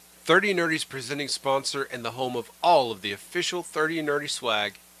30 Nerdy's presenting sponsor and the home of all of the official 30 Nerdy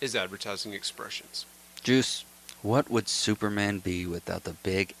swag is Advertising Expressions. Juice, what would Superman be without the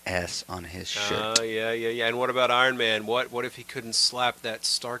big S on his shirt? Yeah. And what about Iron Man? What if he couldn't slap that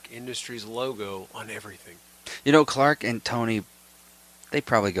Stark Industries logo on everything? You know, Clark and Tony, they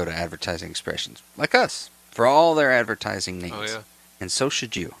probably go to Advertising Expressions, like us, for all their advertising needs. Oh, yeah. And so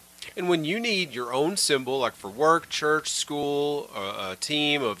should you. And when you need your own symbol, like for work, church, school, a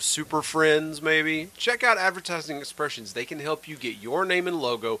team of super friends maybe, check out Advertising Expressions. They can help you get your name and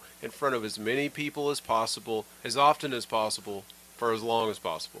logo in front of as many people as possible, as often as possible, for as long as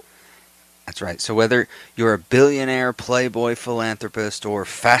possible. That's right. So whether you're a billionaire, playboy, philanthropist, or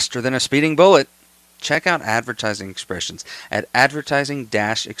faster than a speeding bullet, check out Advertising Expressions at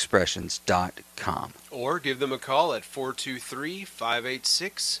advertising-expressions.com. Or give them a call at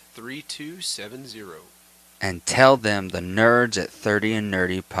 423-586-3270. And tell them the Nerds at 30 and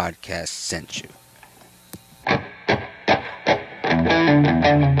Nerdy podcast sent you.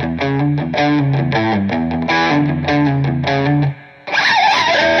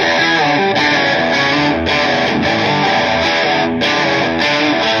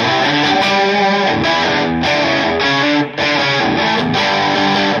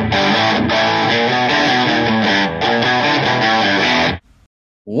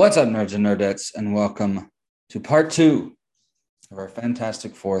 What's up, nerds and nerdettes, and welcome to part 2 of our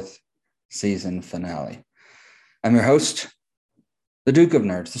fantastic 4th season finale. I'm your host, the Duke of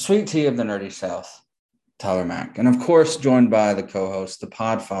Nerds, the sweet tea of the nerdy South, Tyler Mack, and of course joined by the co-host, the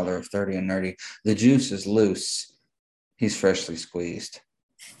podfather of 30 and Nerdy. The juice is loose. He's freshly squeezed.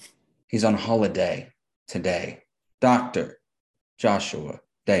 He's on holiday today. Dr. Joshua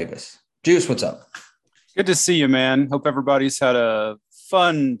Davis. Juice, what's up? Good to see you, man. Hope everybody's had a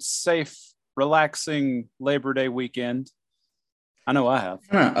fun, safe, relaxing Labor Day weekend. I know I have.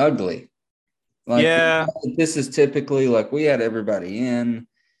 Kind of ugly. Yeah. This is typically like we had everybody in.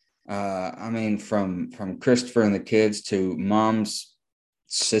 From Christopher and the kids to mom's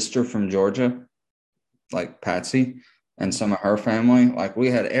sister from Georgia, like Patsy, and some of her family. Like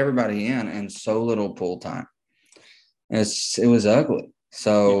we had everybody in and so little pool time. It was ugly.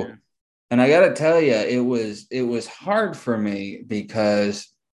 So. Yeah. And I got to tell you, it was hard for me because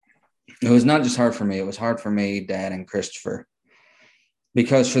it was not just hard for me. It was hard for me, Dad, and Christopher,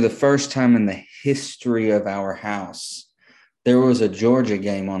 because for the first time in the history of our house, there was a Georgia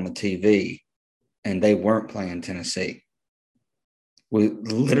game on the TV, and they weren't playing Tennessee. We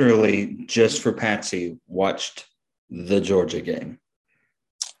literally, just for Patsy, watched the Georgia game.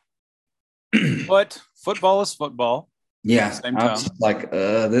 But football is football. Yeah, I was like,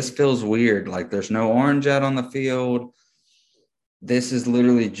 this feels weird. Like there's no orange out on the field. This is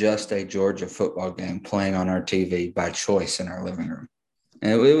literally just a Georgia football game playing on our TV by choice in our living room.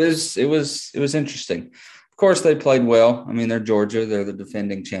 And it was interesting. Of course, they played well. I mean, they're Georgia. They're the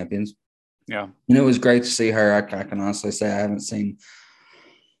defending champions. Yeah. And it was great to see her. I can honestly say I haven't seen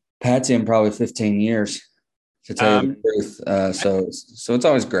Patsy in probably 15 years, to tell you the truth. So it's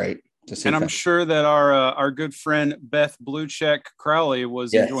always great. And I'm sure that our good friend Beth Bluecheck Crowley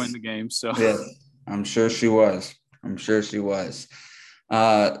was enjoying the game. So yeah, I'm sure she was.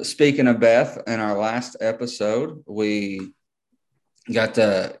 Speaking of Beth, in our last episode, we got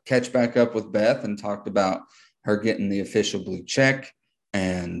to catch back up with Beth and talked about her getting the official blue check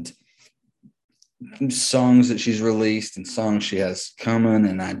and songs that she's released and songs she has coming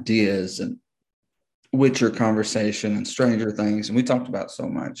and ideas and Witcher conversation and Stranger Things. And we talked about so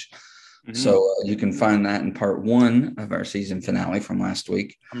much. Mm-hmm. So you can find that in part 1 of our season finale from last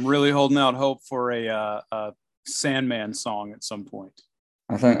week. I'm really holding out hope for a Sandman song at some point.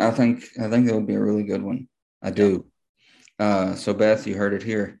 I think that would be a really good one. I do. So Beth, you heard it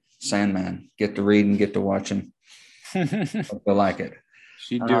here. Sandman. Get to reading, get to watching. I like it.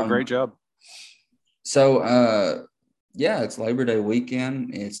 She'd do a great job. So it's Labor Day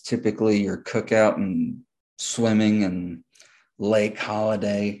weekend. It's typically your cookout and swimming and lake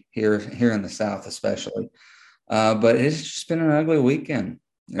holiday here in the South, especially. But it's just been an ugly weekend.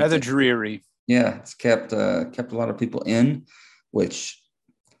 Rather dreary. Yeah, it's kept a lot of people in, which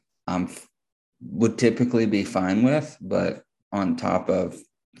would typically be fine with, but on top of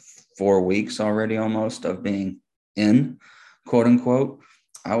 4 weeks already almost of being in, quote unquote,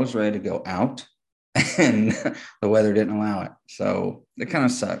 I was ready to go out and the weather didn't allow it. So it kind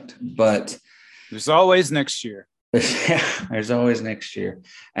of sucked, but there's always next year. Yeah, there's always next year,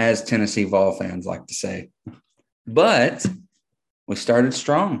 as Tennessee Vol fans like to say. But we started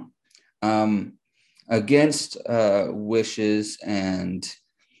strong against wishes and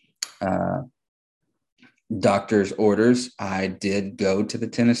doctor's orders, I did go to the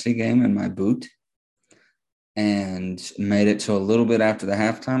Tennessee game in my boot and made it to a little bit after the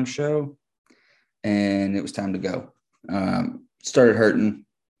halftime show, and it was time to go. Started hurting,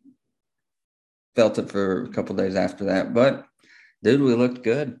 felt it for a couple days after that, but dude, we looked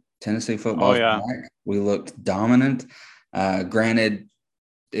good. Tennessee football back. We looked dominant. Granted,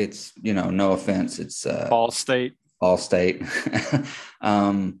 it's, no offense, it's Ball State.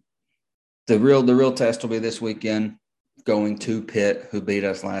 The real test will be this weekend, going to Pitt, who beat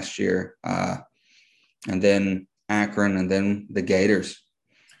us last year, and then Akron, and then the Gators.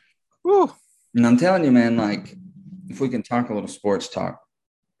 Woo. And I'm telling you, man, like, if we can talk a little sports talk,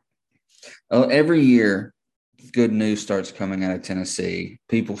 every year good news starts coming out of Tennessee.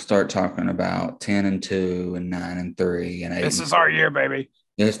 People start talking about 10-2 and 9-3 and 8. This is our year, baby.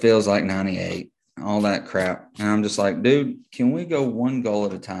 It feels like 98, all that crap. And I'm just like, dude, can we go one goal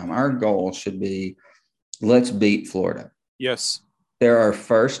at a time? Our goal should be, let's beat Florida. Yes. They're our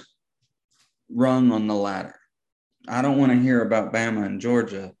first rung on the ladder. I don't want to hear about Bama and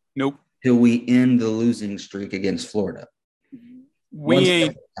Georgia. Nope. Till we end the losing streak against Florida. We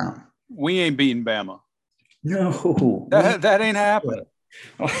ain't beating Bama. No. That ain't happening.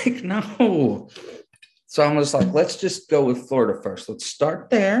 Like, no. So I'm just like, let's just go with Florida first. Let's start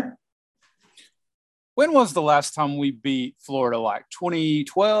there. When was the last time we beat Florida? Like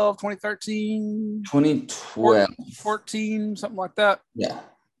 2012, 2013? 2012. 14, something like that? Yeah.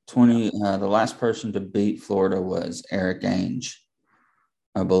 The last person to beat Florida was Eric Ainge,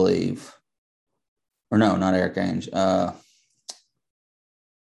 I believe. Or no, not Eric Ainge.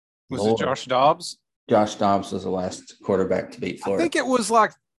 Was it Josh Dobbs? Josh Dobbs was the last quarterback to beat Florida. I think it was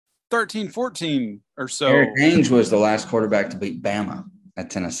like 13, 14 or so. Eric Ainge was the last quarterback to beat Bama at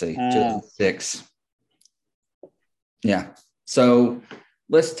Tennessee, 2006. Yeah. So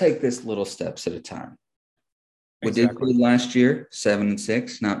let's take this little steps at a time. We did good last year,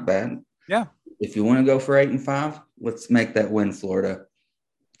 7-6, not bad. Yeah. If you want to go for 8-5, let's make that win Florida.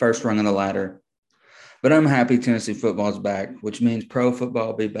 First rung of the ladder. But I'm happy Tennessee football's back, which means pro football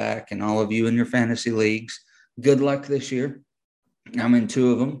will be back, and all of you in your fantasy leagues, good luck this year. I'm in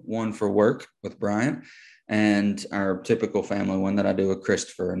 2 of them, one for work with Brian and our typical family one that I do with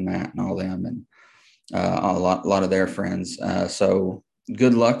Christopher and Matt and all them, and a lot of their friends. So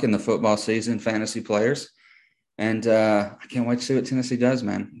good luck in the football season, fantasy players. And I can't wait to see what Tennessee does,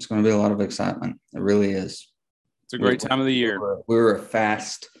 man. It's going to be a lot of excitement. It really is. It's a great time of the year. We were a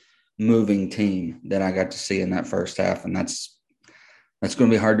fast-moving team that I got to see in that first half, and that's going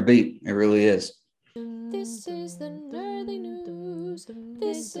to be hard to beat. It really is. This is the Nerdy News.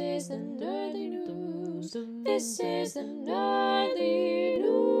 This is the Nerdy News. This is the Nerdy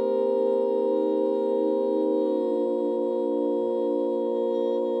News.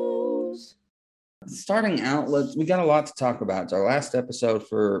 Starting out, we got a lot to talk about. It's our last episode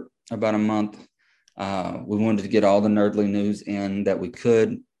for about a month. We wanted to get all the nerdly news in that we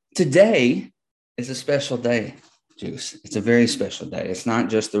could. Today is a special day, Juice. It's a very special day. It's not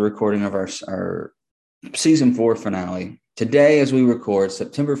just the recording of our season 4 finale. Today, as we record,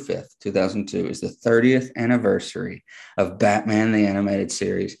 September 5th, 2002, is the 30th anniversary of Batman the Animated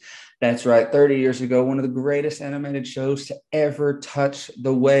Series. That's right. 30 years ago, one of the greatest animated shows to ever touch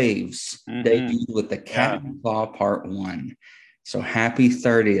the waves debuted with the Cat and Claw Part 1. So happy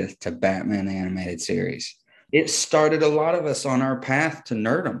 30th to Batman the Animated Series. It started a lot of us on our path to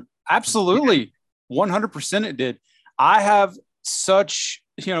nerdom. Absolutely. 100% it did. I have such,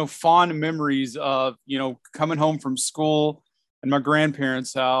 fond memories of, coming home from school and my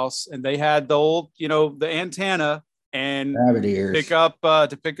grandparents' house, and they had the old, the antenna, and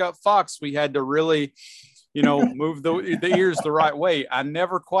to pick up Fox, we had to really, move the ears the right way. I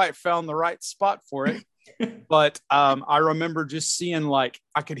never quite found the right spot for it, but I remember just seeing, like,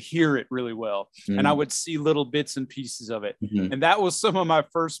 I could hear it really well, and I would see little bits and pieces of it, and that was some of my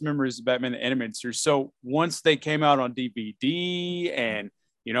first memories of Batman the Animated Series. So once they came out on DVD and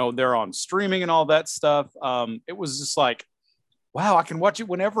they're on streaming and all that stuff, it was just like, wow, I can watch it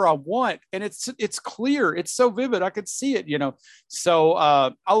whenever I want. And it's clear. It's so vivid. I could see it, So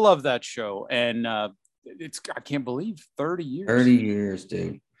I love that show. And I can't believe 30 years. 30 years,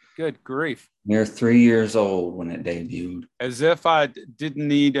 dude. Good grief. You're 3 years old when it debuted. As if I didn't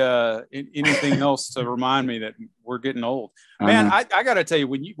need anything else to remind me that we're getting old. Man, I got to tell you,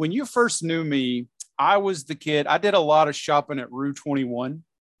 when you first knew me, I was the kid. I did a lot of shopping at Rue 21.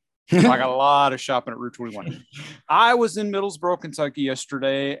 Like a lot of shopping at Route 21. I was in Middlesboro, Kentucky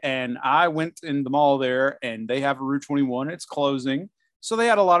yesterday, and I went in the mall there, and they have a Route 21. It's closing. So they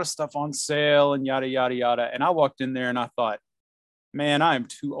had a lot of stuff on sale and yada, yada, yada. And I walked in there and I thought, man, I am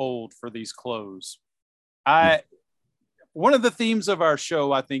too old for these clothes. One of the themes of our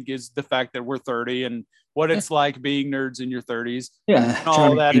show, I think, is the fact that we're 30 and what it's like being nerds in your 30s. Yeah, And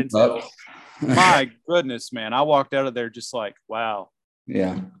all that keep up. entails. My goodness, man. I walked out of there just like, wow.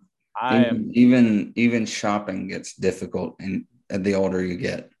 Yeah. I am Even shopping gets difficult the older you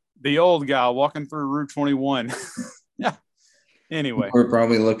get. the old guy walking through Route 21. Yeah. Anyway, We're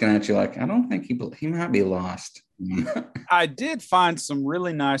probably looking at you like, I don't think he might be lost. I did find some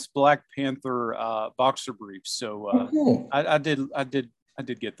really nice Black Panther boxer briefs. So Cool. I did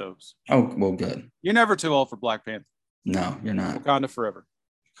get those. Oh, well, good. You're never too old for Black Panther. No, you're not. Wakanda forever.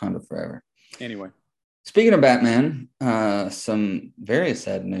 Wakanda forever. Anyway. Speaking of Batman, some very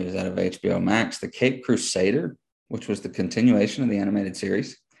sad news out of HBO Max. The Cape Crusader, which was the continuation of the animated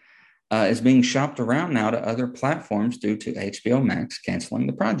series, is being shopped around now to other platforms due to HBO Max canceling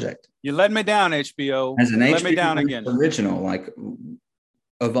the project. You let me down, HBO. As an let HBO me down Max again. original, like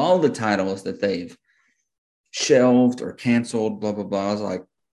of all the titles that they've shelved or canceled, blah, blah, blah, is like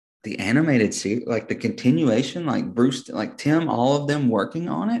the animated series, like the continuation, like Bruce, like Tim, all of them working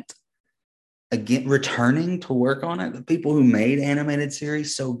on it. Again, returning to work on it, the people who made animated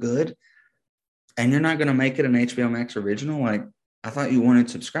series so good, and you're not going to make it an HBO Max original. Like, I thought you wanted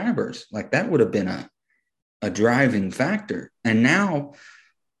subscribers. Like, that would have been a driving factor. And now,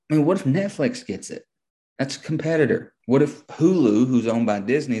 I mean, what if Netflix gets it? That's a competitor. What if Hulu, who's owned by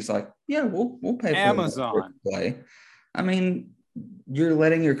Disney, is like, yeah, we'll pay for Amazon play. I mean, you're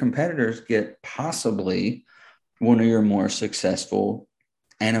letting your competitors get possibly one of your more successful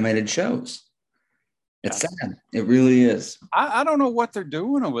animated shows. It's sad. It really is. I don't know what they're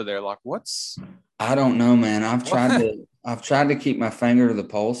doing over there. Like, I don't know, man. I've tried to keep my finger to the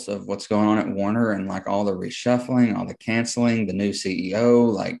pulse of what's going on at Warner and like all the reshuffling, all the canceling, the new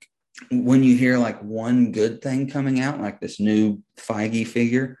CEO. Like when you hear like one good thing coming out, like this new Feige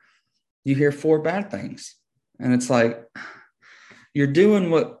figure, you hear 4 bad things. And it's like, you're doing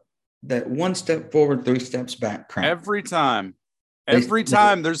that 1 step forward, 3 steps back crap. Every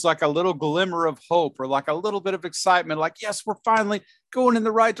time there's like a little glimmer of hope or like a little bit of excitement, like, yes, we're finally going in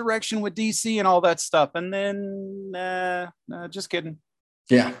the right direction with DC and all that stuff. And then, just kidding.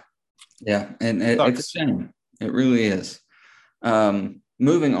 Yeah. And it's a shame. It really is.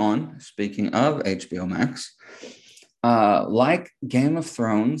 Moving on, speaking of HBO Max, like Game of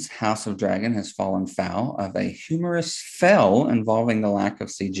Thrones, House of Dragon has fallen foul of a humorous fell involving the lack of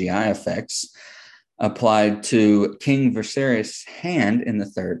CGI effects applied to King Viserys' hand in the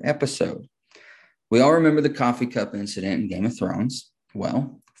 3rd episode. We all remember the coffee cup incident in Game of Thrones.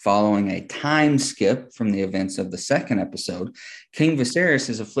 Well, following a time skip from the events of the 2nd episode, King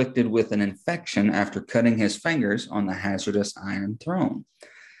Viserys is afflicted with an infection after cutting his fingers on the hazardous Iron Throne.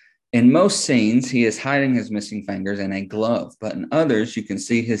 In most scenes, he is hiding his missing fingers in a glove, but in others, you can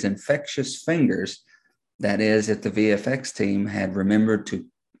see his infectious fingers. That is, if the VFX team had remembered to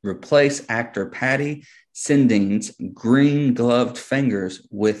replace actor Patty Sindine's green-gloved fingers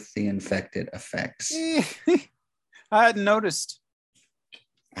with the infected effects. I hadn't noticed.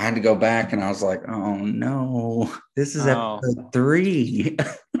 I had to go back and I was like, oh no, this is episode 3.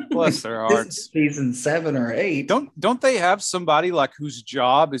 Bless their hearts. Season 7 or 8. Don't they have somebody like whose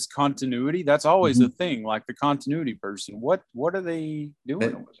job is continuity? That's always a thing, like the continuity person. What are they doing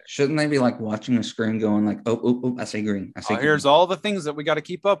over there? Shouldn't they be like watching a screen going like, oh, I see green. I see green. Here's all the things that we got to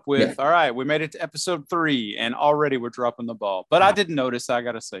keep up with. Yeah. All right, we made it to episode 3 and already we're dropping the ball. But I didn't notice, I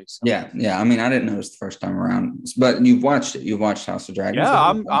gotta say. So. Yeah. I mean, I didn't notice the first time around, but you've watched it. You've watched House of Dragons.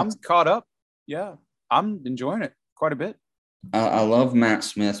 Yeah, I'm caught up. Yeah, I'm enjoying it quite a bit. I love Matt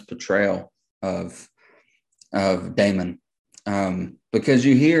Smith's portrayal of Daemon, because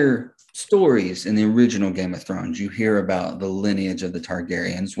you hear stories in the original Game of Thrones. You hear about the lineage of the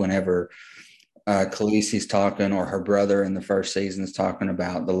Targaryens whenever Khaleesi's talking, or her brother in the first season is talking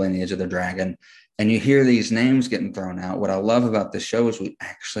about the lineage of the dragon, and you hear these names getting thrown out. What I love about the show is we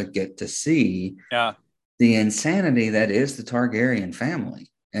actually get to see the insanity that is the Targaryen family,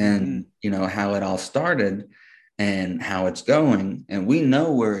 and how it all started and how it's going. And we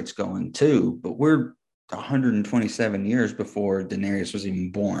know where it's going too, but we're 127 years before Daenerys was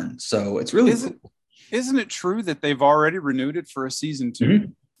even born. So it's really cool. Isn't it true that they've already renewed it for a season 2?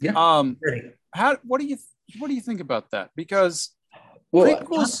 Mm-hmm. Yeah. What do you think about that? Because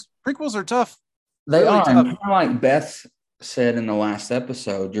prequels are tough. They are. Tough. And like Beth said in the last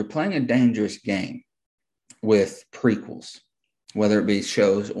episode, you're playing a dangerous game with prequels, whether it be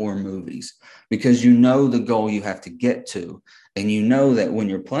shows or movies, because you know the goal you have to get to. And you know that when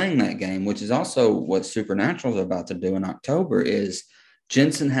you're playing that game, which is also what Supernatural is about to do in October, is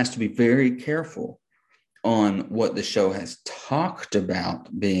Jensen has to be very careful on what the show has talked about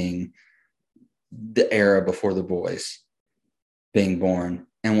being the era before the boys being born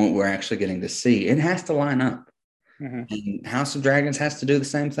and what we're actually getting to see. It has to line up. Mm-hmm. And House of Dragons has to do the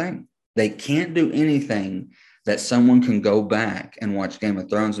same thing. They can't do anything that someone can go back and watch Game of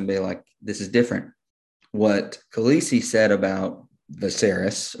Thrones and be like, this is different. What Khaleesi said about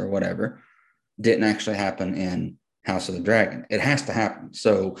Viserys or whatever didn't actually happen in House of the Dragon. It has to happen.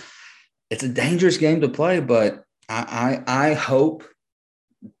 So it's a dangerous game to play, but I hope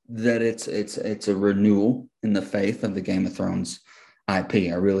that it's a renewal in the faith of the Game of Thrones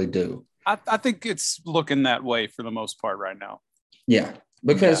IP. I really do. I think it's looking that way for the most part right now. Yeah,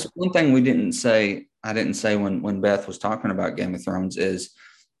 because one thing I didn't say when Beth was talking about Game of Thrones is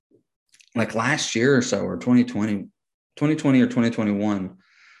like last year or so, or 2020 or 2021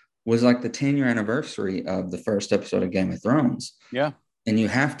 was like the 10-year anniversary of the first episode of Game of Thrones. Yeah. And you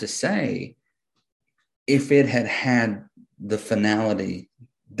have to say, if it had the finality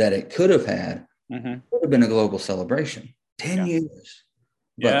that it could have had, it would have been a global celebration. 10 years.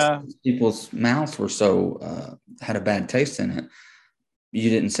 But people's mouths were so had a bad taste in it. You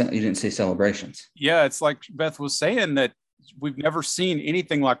didn't see celebrations. Yeah, it's like Beth was saying that we've never seen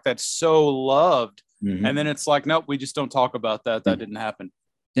anything like that so loved. Mm-hmm. And then it's like, nope, we just don't talk about that. That didn't happen.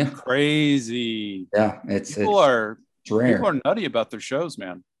 Yeah, crazy. Yeah, people are rare. People are nutty about their shows,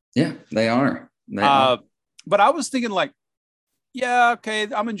 man. Yeah, they are. They are. But I was thinking like, yeah, okay,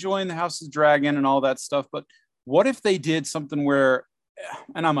 I'm enjoying the House of the Dragon and all that stuff. But what if they did something where,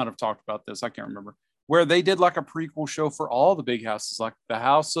 and I might have talked about this, I can't remember, where they did like a prequel show for all the big houses, like the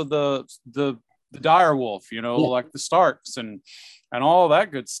House of the Dire Wolf, like the Starks and all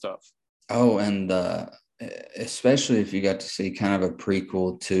that good stuff. Oh, and especially if you got to see kind of a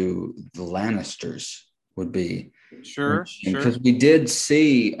prequel to the Lannisters would be sure because we did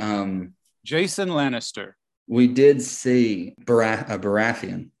see Jason Lannister. We did see a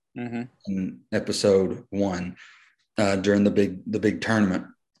Baratheon in episode 1 during the big tournament,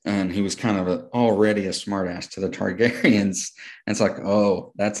 and he was kind of already a smartass to the Targaryens. And it's like,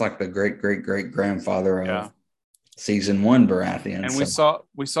 oh, that's like the great grandfather of season 1 Baratheon. And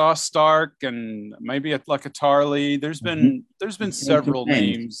we saw Stark and maybe like a Tarly. There's been several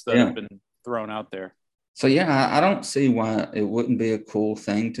names that have been thrown out there. So yeah, I don't see why it wouldn't be a cool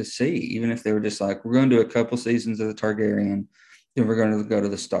thing to see, even if they were just like, we're going to do a couple seasons of the Targaryen, then we're going to go to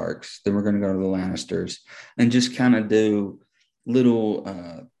the Starks, then we're going to go to the Lannisters, and just kind of do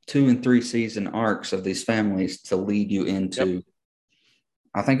little 2 and 3 season arcs of these families to lead you into.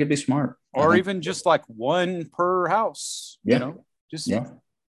 I think it'd be smart. Or even just like one per house. I don't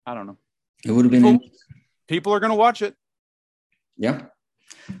know. It would have been. People are going to watch it. Yeah.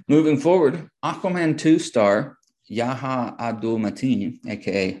 Moving forward, Aquaman 2 star Yahya Abdul-Mateen,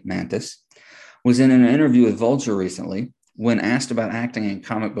 aka Mantis, was in an interview with Vulture recently. When asked about acting in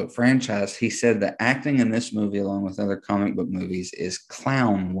comic book franchise, he said that acting in this movie, along with other comic book movies, is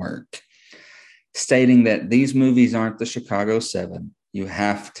clown work, stating that these movies aren't the Chicago 7. You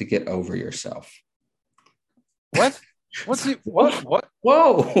have to get over yourself. What? What's it? What?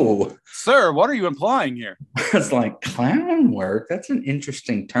 Whoa, sir! What are you implying here? It's like clown work. That's an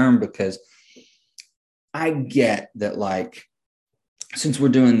interesting term because I get that. Like, since we're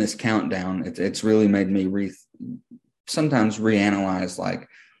doing this countdown, it's really made me sometimes reanalyze like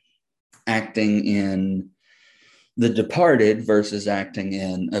acting in The Departed versus acting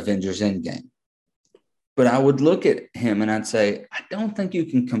in Avengers Endgame. But I would look at him and I'd say, I don't think you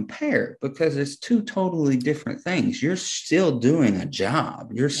can compare because it's 2 totally different things. You're still doing a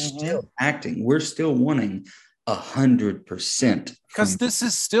job. You're still acting. We're still wanting 100%. Because this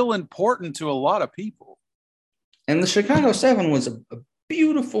is still important to a lot of people. And the Chicago 7 was a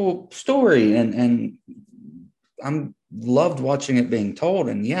beautiful story. And I loved watching it being told.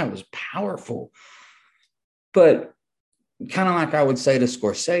 And yeah, it was powerful. But kind of like I would say to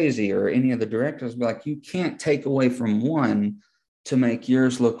Scorsese or any of the directors, be like, you can't take away from one to make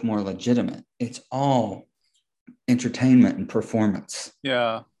yours look more legitimate. It's all entertainment and performance.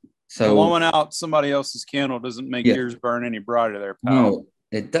 Yeah. So blowing out somebody else's candle doesn't make yours burn any brighter there, pal. No,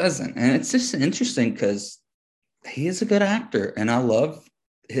 it doesn't. And it's just interesting because he is a good actor. And I love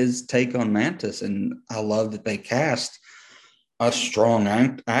his take on Mantis. And I love that they cast a strong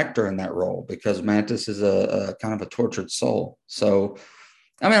actor in that role because Mantis is a kind of a tortured soul. So,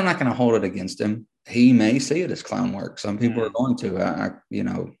 I mean, I'm not going to hold it against him. He may see it as clown work. Some people are going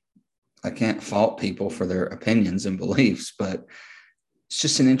to. I can't fault people for their opinions and beliefs, but it's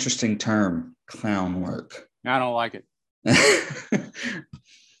just an interesting term, clown work. I don't like it.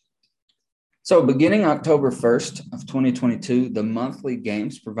 So beginning October 1st of 2022, the monthly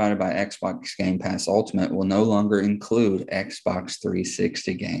games provided by Xbox Game Pass Ultimate will no longer include Xbox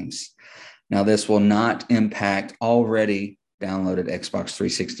 360 games. Now, this will not impact already downloaded Xbox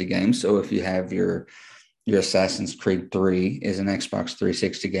 360 games. So if you have your Assassin's Creed 3 is an Xbox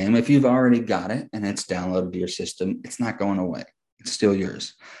 360 game, if you've already got it and it's downloaded to your system, it's not going away. It's still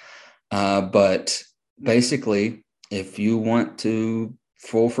yours. But basically, if you want to,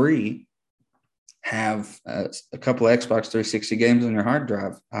 for free, have a couple of Xbox 360 games on your hard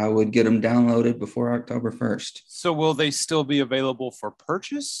drive, I would get them downloaded before October 1st. So will they still be available for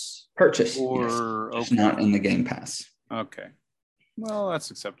purchase? Purchase, or yes. okay. Not in the Game Pass. Okay. Well,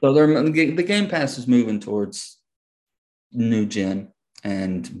 that's acceptable. So the Game Pass is moving towards new gen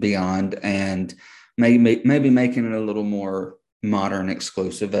and beyond, and maybe making it a little more modern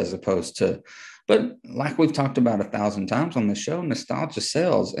exclusive as opposed to, but like we've talked about 1,000 times on the show, nostalgia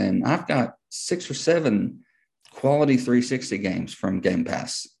sells, and I've got 6 or 7 quality 360 games from Game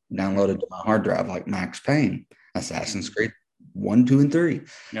Pass downloaded to my hard drive, like Max Payne, Assassin's Creed 1, 2, and 3.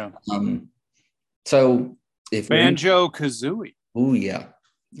 Yeah. So if Banjo-Kazooie. Oh yeah.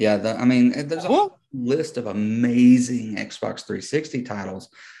 There's a whole list of amazing Xbox 360 titles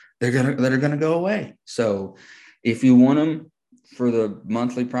that are gonna go away. So if you want them for the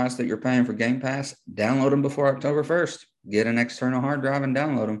monthly price that you're paying for Game Pass, download them before October 1st. Get an external hard drive and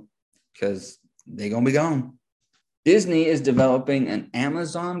download them because they're gonna be gone. Disney is developing an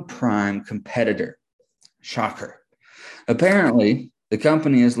Amazon Prime competitor. Shocker. Apparently, the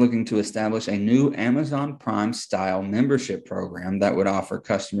company is looking to establish a new Amazon Prime style membership program that would offer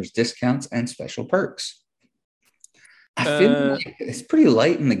customers discounts and special perks. I feel like it's pretty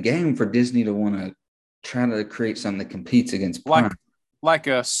late in the game for Disney to want to try to create something that competes against Prime. Like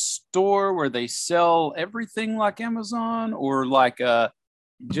a store where they sell everything like Amazon, or like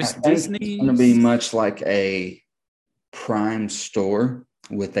just Disney? It's going to be much like a Prime store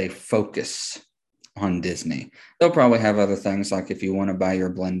with a focus on Disney. They'll probably have other things, like if you want to buy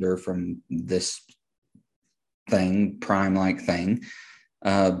your blender from this thing, Prime-like thing.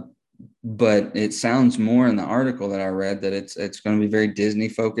 But it sounds more in the article that I read that it's going to be very Disney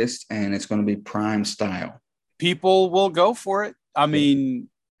focused and it's going to be Prime style. People will go for it. I mean,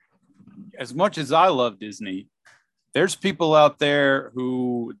 as much as I love Disney, there's people out there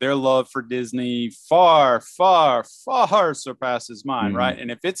who their love for Disney far, far, far surpasses mine, right? And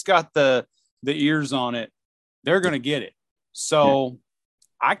if it's got the ears on it, they're going to get it. So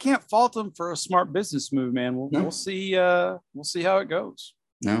I can't fault them for a smart business move, man. We'll see. We'll see how it goes.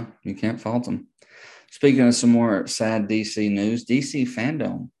 No, you can't fault them. Speaking of some more sad DC news, DC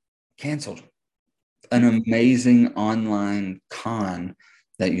Fandom canceled an amazing online con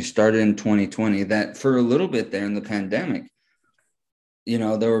that you started in 2020 that for a little bit there in the pandemic,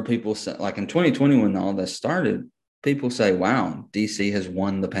 there were people like in 2020 when all this started, people say, wow, DC has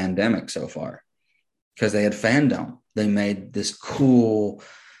won the pandemic so far because they had Fandom. They made this cool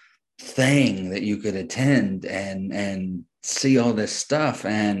thing that you could attend and see all this stuff,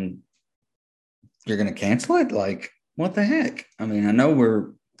 and you're going to cancel it? Like, what the heck? I mean, I know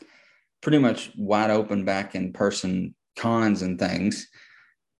we're pretty much wide open back in person cons and things,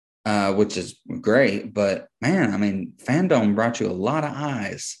 which is great. But man, I mean, Fandom brought you a lot of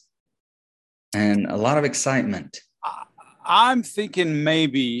eyes and a lot of excitement. I'm thinking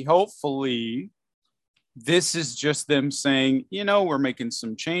maybe, hopefully, this is just them saying, we're making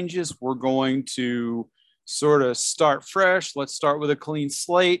some changes. We're going to sort of start fresh. Let's start with a clean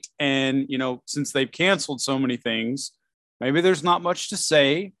slate. And, since they've canceled so many things, maybe there's not much to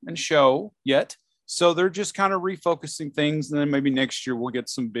say and show yet. So they're just kind of refocusing things. And then maybe next year we'll get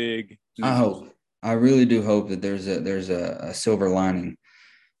some big news. I really do hope that there's a silver lining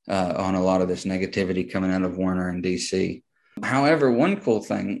on a lot of this negativity coming out of Warner and DC. However, one cool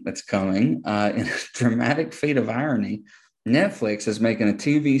thing that's coming, in a dramatic feat of irony, Netflix is making a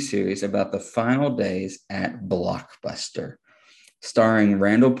TV series about the final days at Blockbuster, starring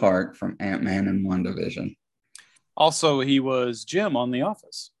Randall Park from Ant-Man and WandaVision. Also, he was Jim on The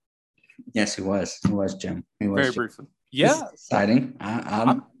Office. Yes, he was. He was Jim. He was very Jim. briefly. Yeah, exciting.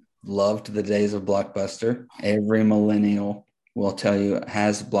 I loved the days of Blockbuster. Every millennial will tell you it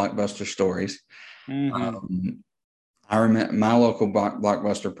has Blockbuster stories. Mm-hmm. I remember my local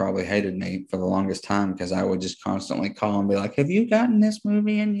Blockbuster probably hated me for the longest time because I would just constantly call and be like, have you gotten this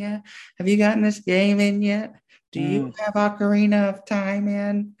movie in yet? Have you gotten this game in yet? Do you have Ocarina of Time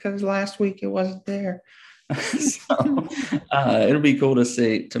in? Because last week it wasn't there. So it'll be cool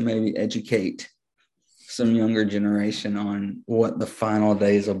to maybe educate some younger generation on what the final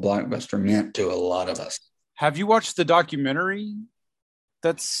days of Blockbuster meant to a lot of us. Have you watched the documentary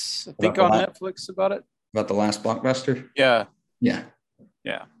that's, I think, on Netflix about it? About the last Blockbuster? Yeah.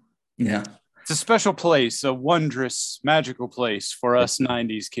 It's a special place, a wondrous, magical place for us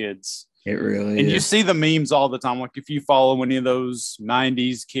 90s kids. It really And you is. see the memes all the time. Like if you follow any of those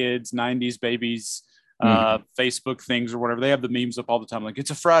 90s kids, 90s babies, Mhm. Facebook things or whatever, they have the memes up all the time. Like it's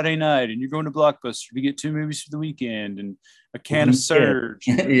a Friday night and you're going to Blockbuster to get 2 movies for the weekend and a can of Yeah. Surge,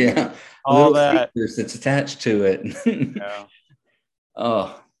 Yeah. all Little that. features that's attached to it. Yeah.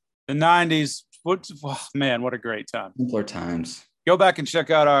 Oh, The 90s, man, what a great time. simpler times. Go back and check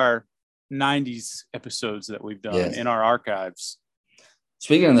out our 90s episodes that we've done Yes. in our archives.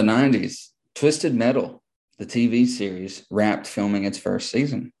 Speaking of the 90s, Twisted Metal, the TV series, wrapped filming its first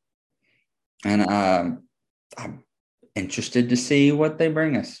season. And I'm interested to see what they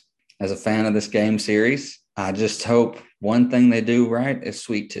bring us. As a fan of this game series, I just hope one thing they do right is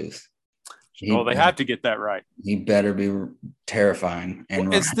Sweet Tooth. Oh, they have to get that right. He better be terrifying.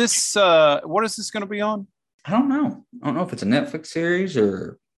 And Is this, what is this going to be on? I don't know. I don't know if it's a Netflix series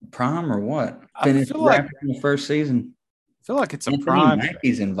or Prime or what. I Finished feel like wrapping the first season. it's a Anthony Prime.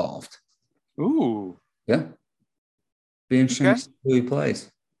 Mackie's involved. Ooh. Yeah. Be interesting Okay. to see who he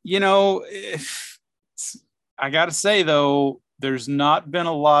plays. You know, I got to say, though, there's not been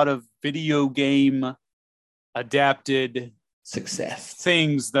a lot of video game adapted Success.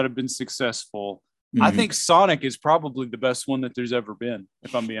 things that have been successful. I Mhm. think Sonic is probably the best one that there's ever been,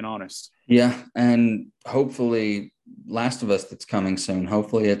 if I'm being honest. Yeah. And hopefully, Last of Us that's coming soon,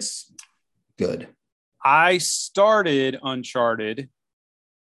 hopefully it's good. I started Uncharted.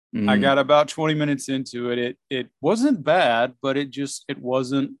 I got about 20 minutes into it. It wasn't bad, but it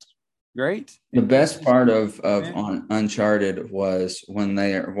wasn't great. The best part of Yeah. on Uncharted was when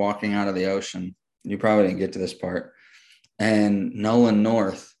they are walking out of the ocean. You probably didn't get to this part. And Nolan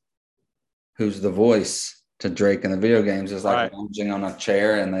North, who's the voice to Drake in the video games, is like Right. lounging on a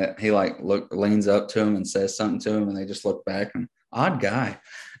chair, and he like leans up to him and says something to him, and they just look back and odd guy,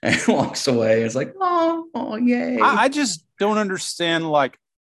 and walks away. It's like, oh, yay! I just don't understand, like,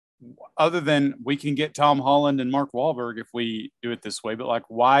 other than we can get Tom Holland and Mark Wahlberg if we do it this way, but like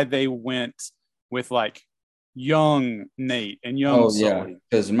why they went with like young Nate and young Sully.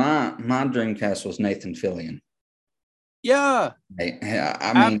 Because my Dreamcast was Nathan Fillion. Yeah,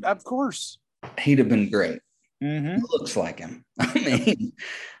 I mean, of course. he'd have been great. Mm-hmm. He looks like him. I mean,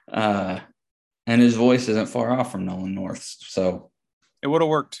 and his voice isn't far off from Nolan North's, so It would have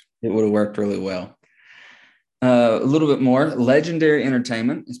worked. it would have worked really well. A little bit more. Legendary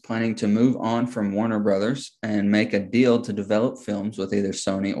Entertainment is planning to move on from Warner Brothers and make a deal to develop films with either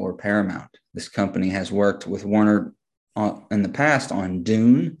Sony or Paramount. This company has worked with Warner in the past on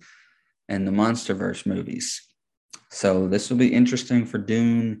Dune and the Monsterverse movies. So this will be interesting for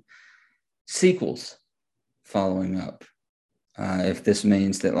Dune sequels following up. If this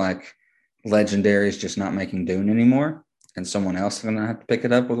means that like Legendary is just not making Dune anymore, and someone else is going to have to pick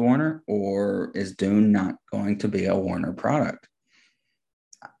it up with Warner, or is Dune not going to be a Warner product?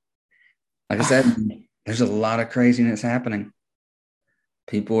 Like I said, there's a lot of craziness happening.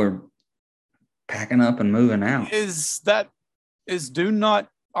 People are packing up and moving out. Is Dune not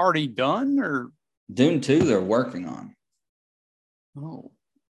already done, or Dune 2 they're working on. oh?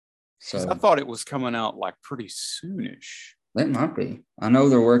 So I thought it was coming out like pretty soonish. that might be. I know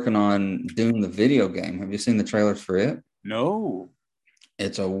they're working on Dune the video game. Have you seen the trailers for it? No.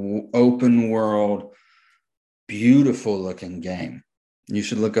 It's a open world, beautiful looking game. You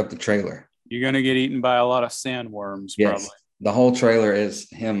should look up the trailer. You're gonna get eaten by a lot of sandworms, Yes. probably. The whole trailer is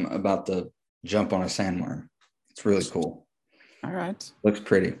him about to jump on a sandworm. It's really cool. All right. Looks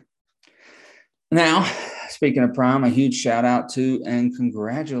pretty. Now, speaking of Prime, a huge shout out to and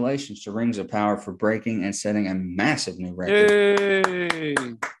congratulations to Rings of Power for breaking and setting a massive new record. Yay!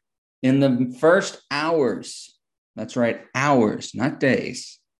 In the first hours, that's right, hours, not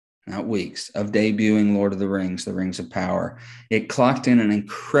days, not weeks, of debuting Lord of the Rings of Power, it clocked in an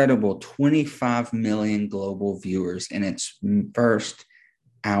incredible 25 million global viewers in its first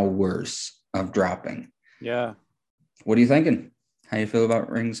hours of dropping. Yeah. What are you thinking? How you feel about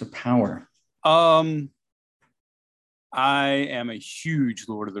Rings of Power? I am a huge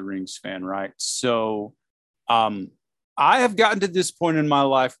Lord of the Rings fan, right? So, I have gotten to this point in my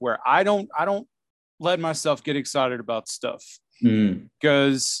life where I don't let myself get excited about stuff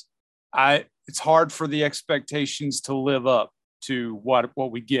because it's hard for the expectations to live up to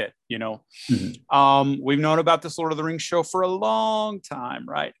what we get, you know. We've known about this Lord of the Rings show for a long time,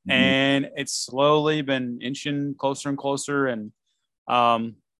 right? And it's slowly been inching closer and closer, and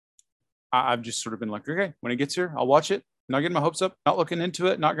I've just sort of been like, okay, when it gets here, I'll watch it. Not getting my hopes up, not looking into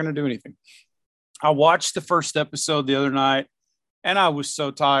it, not going to do anything. I watched the first episode the other night, and I was so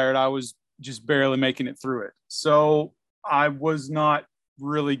tired. I was just barely making it through it. So I was not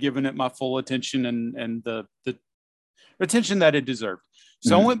really giving it my full attention and the attention that it deserved.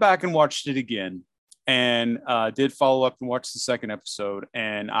 So I went back and watched it again, and did follow up and watch the second episode,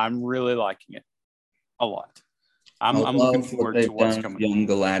 and I'm really liking it a lot. I'm looking what forward to they've what's done with coming. young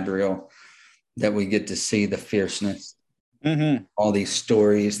Galadriel, that we get to see the fierceness, Mm-hmm. all these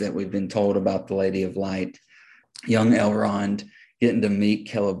stories that we've been told about the Lady of Light, young Elrond getting to meet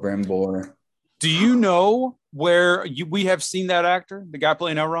Celebrimbor. Do you know where we have seen that actor, the guy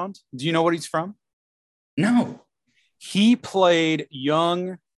playing Elrond? Do you know what he's from? No. He played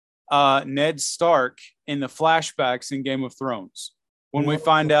young Ned Stark in the flashbacks in Game of Thrones. When we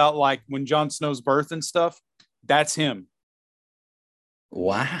find out, like, when Jon Snow's birth and stuff, that's him.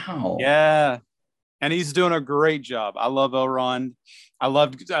 Wow. Yeah. And he's doing a great job. I love Elrond. I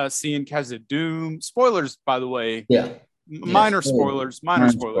loved seeing Khazad-dûm. Spoilers, by the way. Yeah. Minor Yes. spoilers. Minor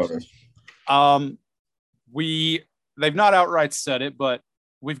spoilers. They've not outright said it, but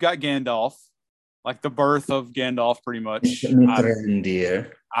we've got Gandalf, like the birth of Gandalf, pretty much.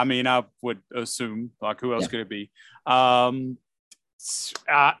 Mithrandir. I mean, I would assume, like, who else could it be? I'm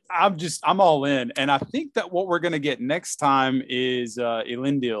all in, and I think that what we're going to get next time is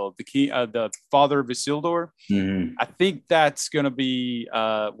Elendil, the father of Isildur. Mm-hmm. I think that's going to be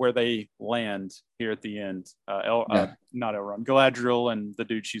where they land here at the end. Not Elrond, Galadriel, and the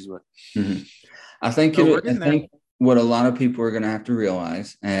dude she's with. Mm-hmm. I think what a lot of people are going to have to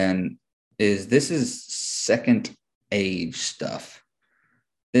realize, and is this is second age stuff.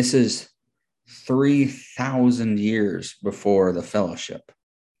 This is 3,000 years before the Fellowship.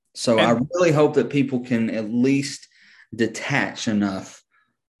 So I really hope that people can at least detach enough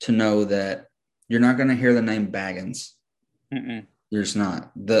to know that you're not going to hear the name Baggins. Mm-mm. There's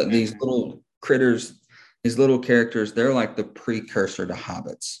not. These little critters, these little characters, they're like the precursor to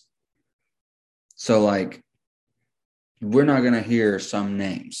hobbits. So, like, we're not going to hear some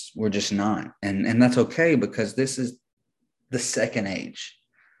names. We're just not. And that's okay, because this is the second age.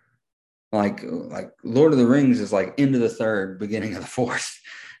 Like Lord of the Rings is like into the third, beginning of the fourth.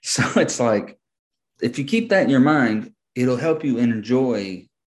 So it's like, if you keep that in your mind, it'll help you enjoy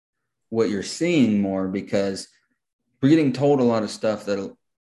what you're seeing more, because we're getting told a lot of stuff that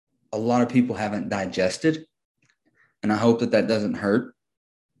a lot of people haven't digested. And I hope that doesn't hurt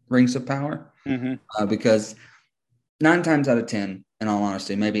Rings of Power, because 9 times out of 10, in all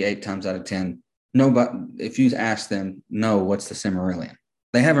honesty, maybe 8 times out of 10, nobody, if you ask them, no, what's the Silmarillion?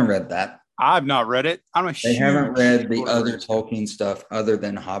 They haven't read that. I've not read it. They haven't read the other Tolkien stuff other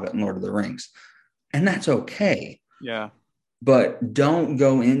than Hobbit and Lord of the Rings. And that's okay. Yeah. But don't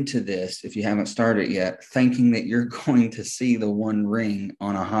go into this, if you haven't started yet, thinking that you're going to see the One Ring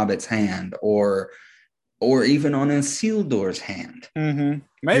on a Hobbit's hand or even on Isildur's hand. Mm-hmm.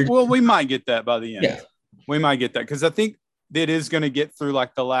 Maybe, we might get that by the end. Yeah. We might get that, because I think it is going to get through,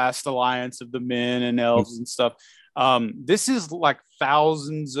 like, the last alliance of the men and elves and stuff. This is like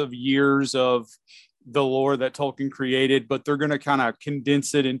thousands of years of the lore that Tolkien created, but they're going to kind of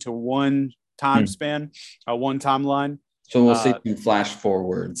condense it into one time span, one timeline. So we'll see some flash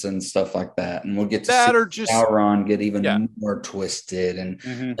forwards and stuff like that, and we'll get to see Sauron get even more twisted, and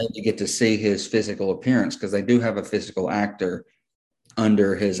you get to see his physical appearance, because they do have a physical actor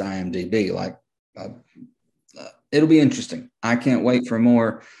under his IMDb. Like, it'll be interesting. I can't wait for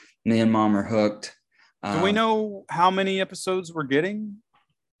more. Me and Mom are hooked. Do we know how many episodes we're getting?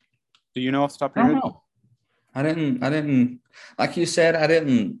 Do you know off the top of your head? I didn't, like you said, I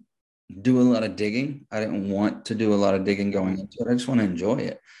didn't do a lot of digging. I didn't want to do a lot of digging going into it. I just want to enjoy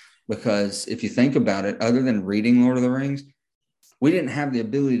it, because if you think about it, other than reading Lord of the Rings, we didn't have the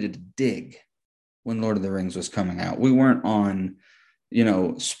ability to dig when Lord of the Rings was coming out. We weren't on,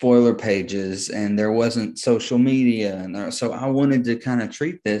 spoiler pages, and there wasn't social media. And so I wanted to kind of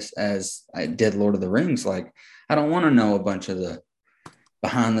treat this as I did Lord of the Rings. Like, I don't want to know a bunch of the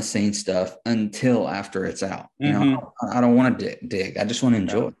behind the scenes stuff until after it's out. I don't want to dig. I just want to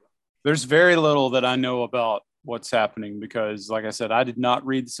enjoy it. There's very little that I know about what's happening, because, like I said, I did not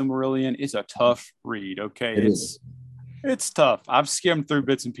read the Silmarillion. It's a tough read. Okay. It's tough. I've skimmed through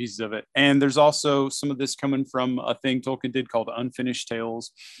bits and pieces of it. And there's also some of this coming from a thing Tolkien did called Unfinished Tales.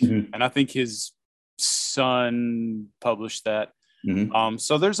 And I think his son published that.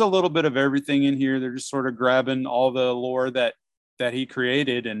 So there's a little bit of everything in here. They're just sort of grabbing all the lore that he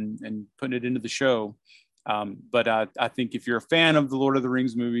created and putting it into the show. But I think if you're a fan of the Lord of the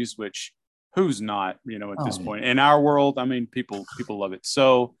Rings movies, which who's not, at this point in our world, I mean, people love it.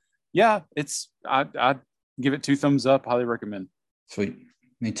 So yeah, I give it 2 thumbs up. Highly recommend. Sweet.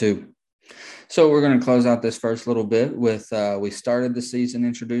 Me too. So we're going to close out this first little bit with, we started the season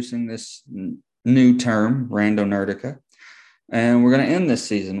introducing this new term, Rando Nerdica. And we're going to end this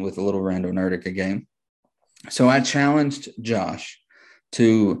season with a little Rando Nerdica game. So I challenged Josh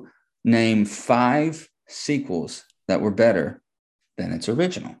to name 5 sequels that were better than its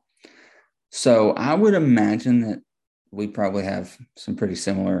original. So I would imagine that we probably have some pretty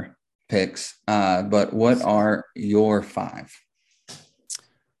similar picks. But what are your 5?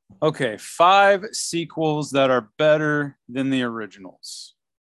 Okay, 5 sequels that are better than the originals.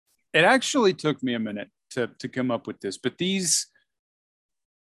 It actually took me a minute to come up with this, but these,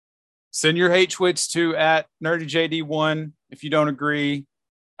 send your hate tweets to at NerdyJD1 if you don't agree.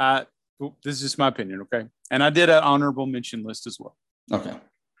 This is just my opinion, okay? And I did an honorable mention list as well. Okay.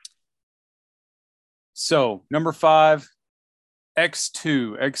 So, number 5,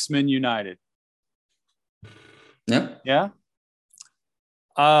 X2, X-Men United. Yep. Yeah.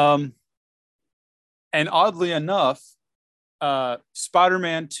 And oddly enough,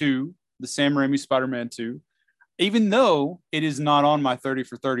 Spider-Man 2, the Sam Raimi Spider-Man 2, even though it is not on my 30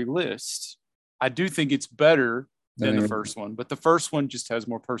 for 30 list, I do think it's better than the first one. But the first one just has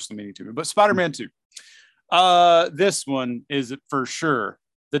more personal meaning to me. But Spider-Man 2, this one is for sure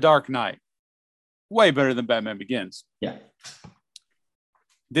The Dark Knight. Way better than Batman Begins. Yeah.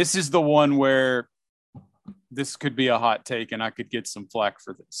 This is the one where this could be a hot take and I could get some flack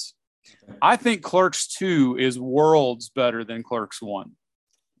for this. Okay. I think Clerks 2 is worlds better than Clerks 1.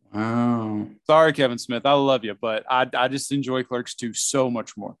 Wow. Sorry, Kevin Smith. I love you, but I just enjoy Clerks 2 so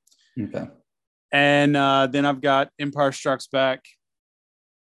much more. Okay. And then I've got Empire Strikes Back.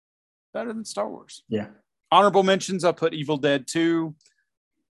 Better than Star Wars. Yeah. Honorable mentions, I'll put Evil Dead 2.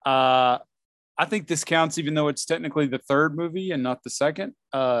 I think this counts even though it's technically the third movie and not the second.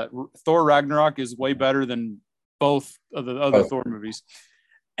 Thor Ragnarok is way better than both of the other Thor movies.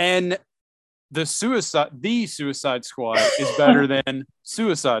 And the Suicide Squad is better than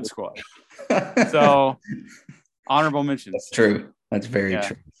Suicide Squad. So, honorable mentions. That's true. That's very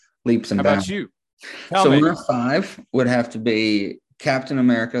true. Leaps and bounds. How about you? So, number 5 would have to be Captain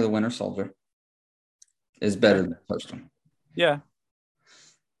America, the Winter Soldier. Is better than the first one. Yeah.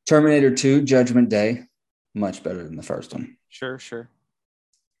 Terminator 2, Judgment Day, much better than the first one. Sure.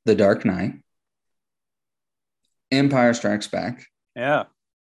 The Dark Knight, Empire Strikes Back. Yeah.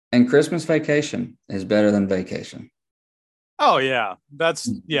 And Christmas Vacation is better than Vacation. Oh, yeah. That's,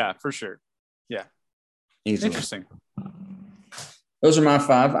 for sure. Yeah. Easily. Interesting. Those are my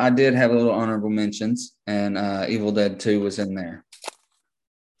 5. I did have a little honorable mentions, and Evil Dead 2 was in there.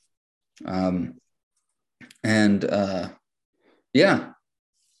 I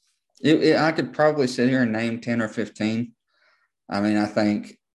could probably sit here and name 10 or 15. I mean, I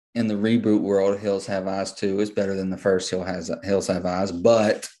think in the reboot world, Hills Have Eyes 2 is better than the first Hills Have Eyes,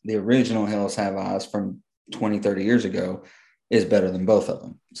 but the original Hills Have Eyes from 20, 30 years ago is better than both of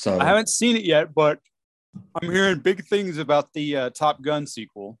them. So I haven't seen it yet, but I'm hearing big things about the Top Gun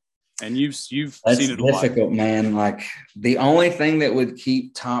sequel, and you've seen it a lot. Difficult, man. Like, the only thing that would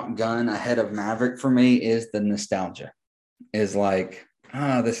keep Top Gun ahead of Maverick for me is the nostalgia. Is like,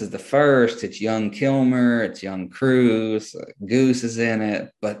 this is the first. It's young Kilmer. It's young Cruise. Goose is in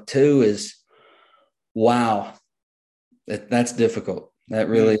it. But 2 is, wow. That's difficult. That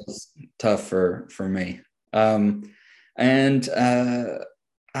really is tough for me. I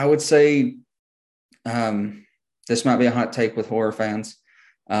would say this might be a hot take with horror fans.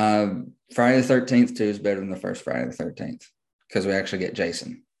 Friday the 13th 2 is better than the first Friday the 13th because we actually get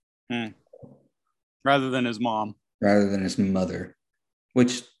Jason. Rather than his mom. Rather than his mother,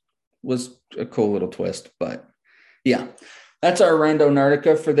 which was a cool little twist. But yeah, that's our Rando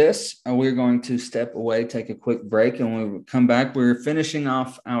Nerdica for this. We're going to step away, take a quick break, and when we come back, we're finishing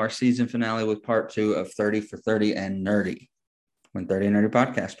off our season finale with part 2 of 30 for 30 and Nerdy when 30 and Nerdy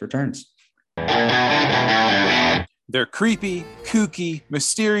Podcast returns. They're creepy, kooky,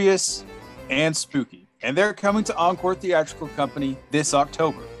 mysterious, and spooky. And they're coming to Encore Theatrical Company this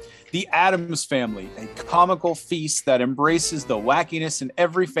October. The Addams Family, a comical feast that embraces the wackiness in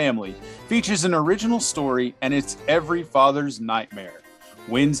every family, features an original story and it's every father's nightmare.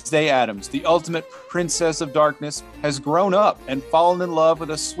 Wednesday Addams, the ultimate princess of darkness, has grown up and fallen in love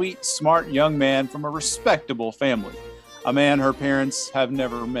with a sweet, smart young man from a respectable family, a man her parents have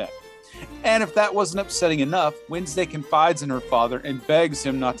never met. And if that wasn't upsetting enough, Wednesday confides in her father and begs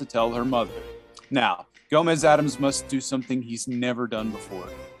him not to tell her mother. Now, Gomez Addams must do something he's never done before.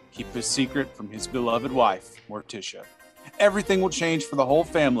 Keep his secret from his beloved wife, Morticia. Everything will change for the whole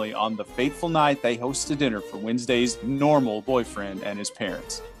family on the fateful night they host a dinner for Wednesday's normal boyfriend and his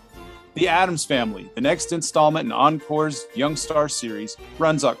parents. The Addams Family, the next installment in Encore's Young Star series,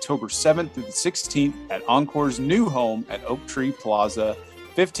 runs October 7th through the 16th at Encore's new home at Oak Tree Plaza,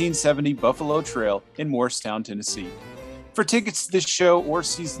 1570 Buffalo Trail in Morristown, Tennessee. For tickets to this show or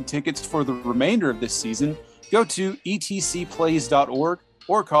season tickets for the remainder of this season, Go to etcplays.org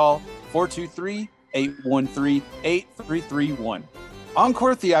or call 423-813-8331.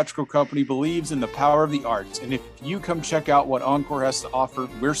 Encore Theatrical Company believes in the power of the arts, and if you come check out what Encore has to offer,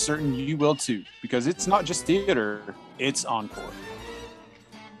 we're certain you will too, because it's not just theater, it's Encore.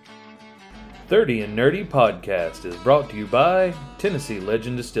 30 and Nerdy Podcast is brought to you by Tennessee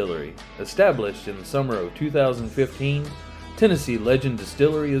Legend Distillery. Established in the summer of 2015, Tennessee Legend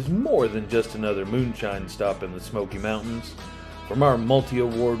Distillery is more than just another moonshine stop in the Smoky Mountains. From our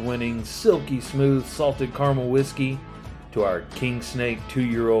multi-award-winning, silky smooth salted caramel whiskey, to our King Snake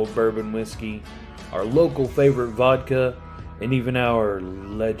 2-year-old bourbon whiskey, our local favorite vodka, and even our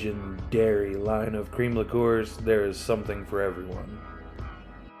legendary line of cream liqueurs, there is something for everyone.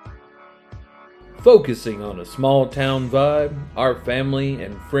 Focusing on a small town vibe, our family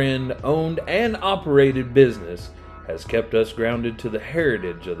and friend owned and operated business has kept us grounded to the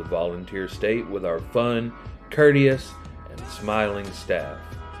heritage of the volunteer state with our fun, courteous, and smiling staff.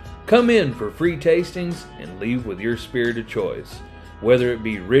 Come in for free tastings and leave with your spirit of choice, whether it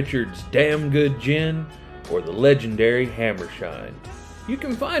be Richard's Damn Good Gin or the legendary Hammershine. You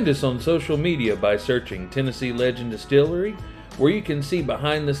can find us on social media by searching Tennessee Legend Distillery, where you can see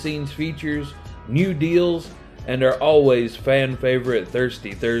behind-the-scenes features, new deals, and our always fan-favorite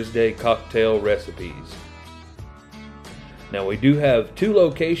Thirsty Thursday cocktail recipes. Now, we do have 2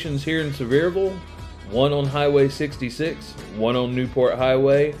 locations here in Sevierville, one on Highway 66, one on Newport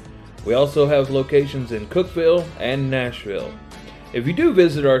Highway. We also have locations in Cookeville and Nashville. If you do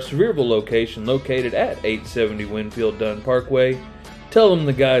visit our Sevierville location located at 870 Winfield Dunn Parkway, tell them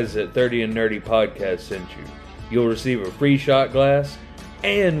the guys at 30 and Nerdy Podcast sent you. You'll receive a free shot glass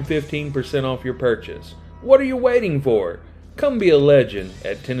and 15% off your purchase. What are you waiting for? Come be a legend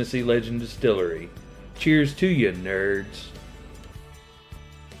at Tennessee Legend Distillery. Cheers to you, nerds.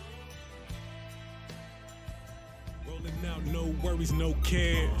 Rolling out, no worries, no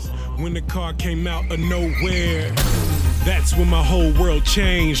cares. When the car came out of nowhere, that's when my whole world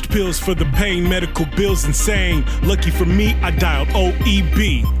changed. Pills for the pain, medical bills insane. Lucky for me, I dialed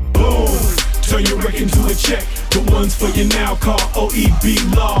OEB. Boom! Turn your wreck into a check. The ones for you now call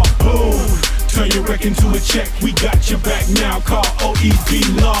OEB Law. Boom! Turn your wreck into a check. We got your back now call OEB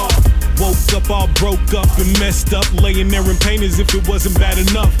Law. Woke up all broke up and messed up, laying there in pain as if it wasn't bad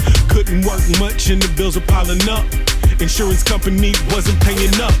enough. Couldn't work much and the bills were piling up. Insurance company wasn't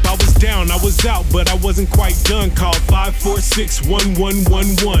paying up. I was down, I was out, but I wasn't quite done. Call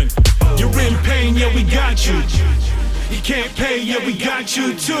 546-1111. You're in pain, yeah, we got you. You can't pay, yeah, we got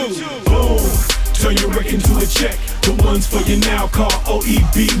you too. Boom, turn your wreck into a check. The ones for you now call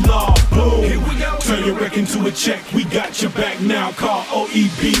OEB Law. Boom, here we go. Turn your wreck into a check. We got your back now call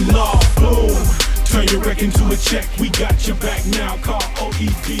OEB Law. Boom, turn your wreck into a check. We got your back now call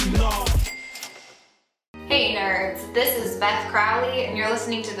OEB Law. Hey nerds, this is Beth Crowley and you're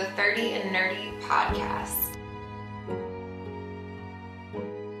listening to the 30 and Nerdy Podcast.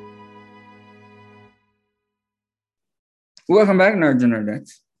 Welcome back, Nerds and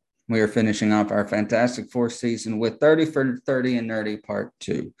Nerdettes. We are finishing off our fantastic 4th season with 30 for 30 and Nerdy Part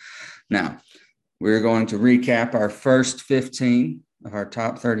 2. Now, we're going to recap our first 15 of our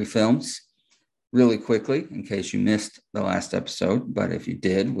top 30 films really quickly in case you missed the last episode. But if you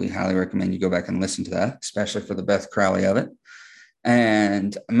did, we highly recommend you go back and listen to that, especially for the Beth Crowley of it.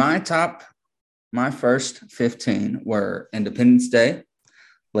 And my first 15 were Independence Day,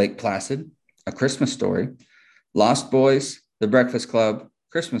 Lake Placid, A Christmas Story, Lost Boys, The Breakfast Club,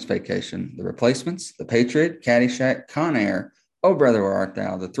 Christmas Vacation, The Replacements, The Patriot, Caddyshack, Con Air, Oh Brother Where Art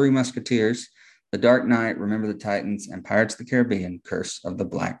Thou, The Three Musketeers, The Dark Knight, Remember the Titans, and Pirates of the Caribbean, Curse of the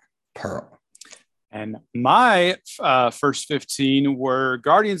Black Pearl. And my first 15 were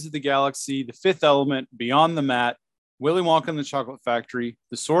Guardians of the Galaxy, The Fifth Element, Beyond the Mat, Willy Wonka and the Chocolate Factory,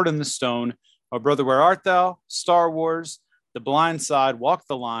 The Sword and the Stone, Oh Brother Where Art Thou, Star Wars, The Blind Side, Walk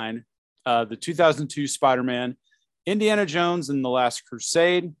the Line, the 2002 Spider-Man, Indiana Jones and the Last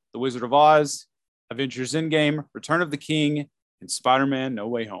Crusade, The Wizard of Oz, Avengers Endgame, Return of the King, and Spider-Man No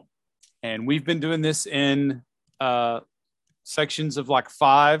Way Home. And we've been doing this in sections of like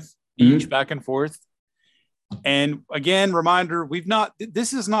 5 each, back and forth. And again, reminder,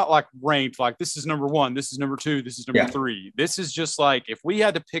 this is not like ranked, like this is number 1, this is number 2, this is number 3. This is just like, if we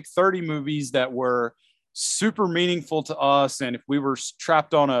had to pick 30 movies that were super meaningful to us, and if we were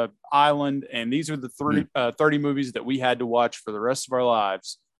trapped on an island and these are the 30 movies that we had to watch for the rest of our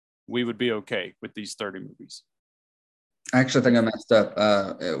lives, we would be okay with these 30 movies. I actually think I messed up.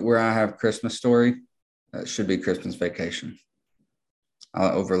 Where I have Christmas Story, it should be Christmas Vacation.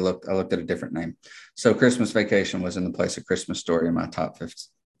 I looked at a different name. So Christmas Vacation was in the place of Christmas Story in my top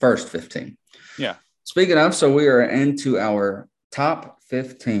first 15. Yeah. Speaking of, so we are into our top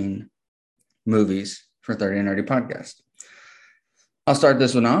 15 movies for 30 and Nerdy Podcast. I'll start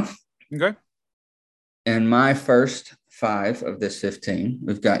this one off. Okay. In my first 5 of this 15,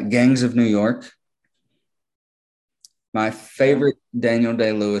 we've got Gangs of New York. My favorite Daniel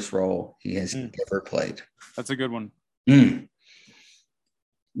Day-Lewis role he has ever played. That's a good one. The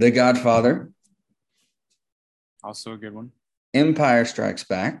Godfather. Also a good one. Empire Strikes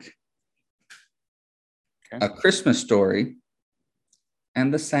Back. Okay. A Christmas Story.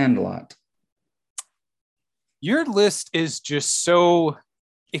 And The Sandlot. Your list is just so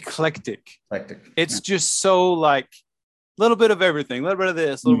eclectic. It's just so like a little bit of everything, a little bit of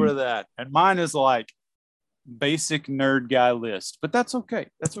this, a little bit of that. And mine is like basic nerd guy list, but that's okay.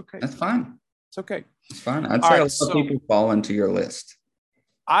 That's okay. That's fine. It's okay. It's fine. I'd say a lot of people fall into your list.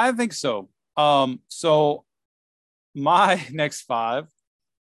 I think so. So my next 5,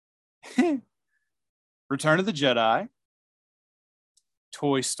 Return of the Jedi,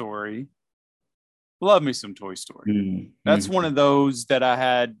 Toy Story. Love me some Toy Story. That's one of those that I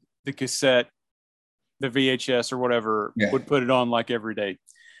had the cassette, the VHS or whatever, would put it on like every day.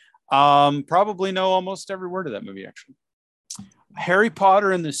 Probably know almost every word of that movie, actually. Harry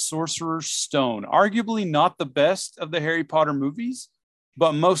Potter and the Sorcerer's Stone. Arguably not the best of the Harry Potter movies,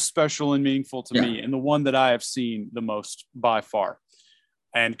 but most special and meaningful to me, and the one that I have seen the most by far.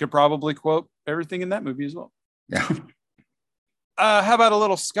 And could probably quote everything in that movie as well. Yeah. How about a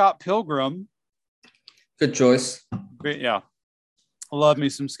little Scott Pilgrim? Good choice. Yeah. Love me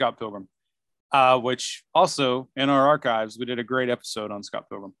some Scott Pilgrim. Which also in our archives, we did a great episode on Scott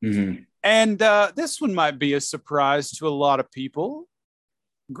Pilgrim. Mm-hmm. And this one might be a surprise to a lot of people.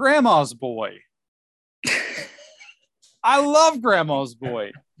 Grandma's Boy. I love Grandma's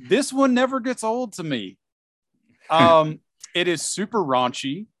Boy. This one never gets old to me. It is super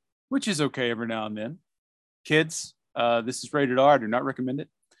raunchy, which is okay every now and then. Kids, this is rated R. I do not recommend it.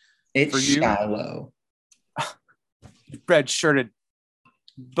 It's for you. shallow. Red shirted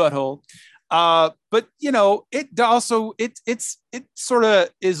butthole. But you know, it also it sort of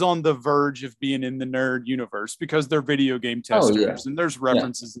is on the verge of being in the nerd universe because they're video game testers and there's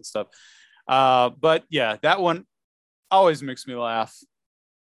references and stuff. But yeah, that one always makes me laugh.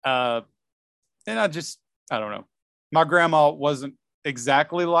 And I don't know. My grandma wasn't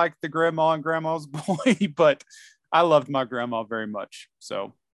exactly like the grandma in Grandma's Boy, but I loved my grandma very much.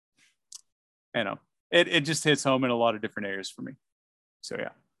 So, you know, it just hits home in a lot of different areas for me. So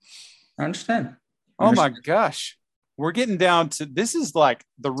yeah. I understand. Oh my gosh. We're getting down to, this is like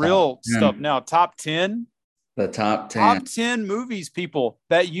the real stuff now. Top 10. The top 10. Top 10 movies, people,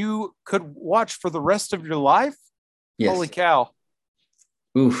 that you could watch for the rest of your life. Yes. Holy cow.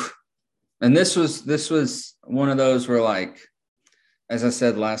 Oof. And this was one of those where, like, as I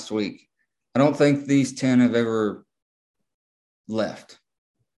said last week, I don't think these 10 have ever left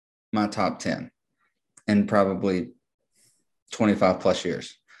my top 10 in probably 25 plus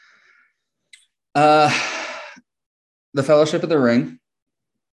years. The Fellowship of the Ring.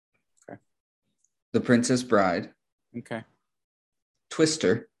 Okay. The Princess Bride. Okay.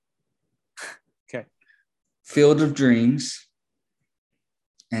 Twister. Okay. Field of Dreams.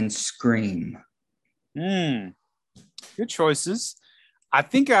 And Scream. Good choices. I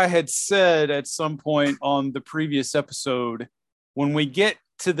think I had said at some point on the previous episode, when we get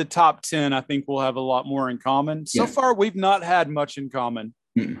to the top 10, I think we'll have a lot more in common. So far, we've not had much in common.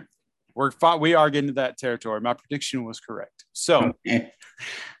 Mm-mm. We are getting to that territory. My prediction was correct. So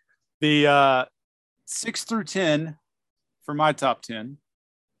the 6 through 10 for my top 10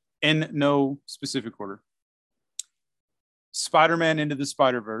 in no specific order. Spider-Man Into the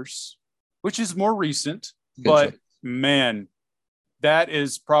Spider-Verse, which is more recent, but man, that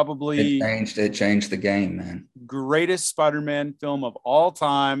is probably it changed the game, man. Greatest Spider-Man film of all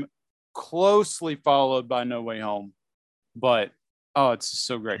time, closely followed by No Way Home. But it's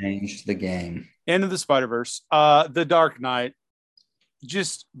so great. Changed the game. Into the Spider-Verse, The Dark Knight.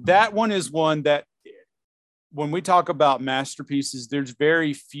 Just that one is one that when we talk about masterpieces, there's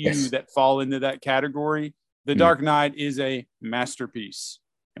very few that fall into that category. The Dark Knight is a masterpiece,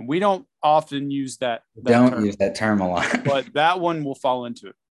 and we don't often use that. Use that term a lot, but that one will fall into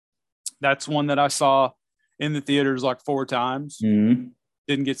it. That's one that I saw in the theaters like 4 times. Mm-hmm.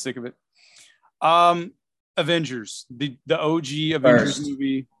 Didn't get sick of it. Avengers, the OG Avengers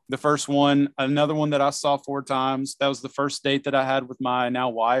movie, the first one. Another one that I saw 4 times. That was the first date that I had with my now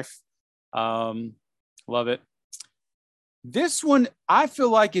wife. Love it. This one I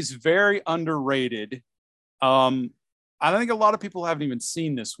feel like is very underrated. I think a lot of people haven't even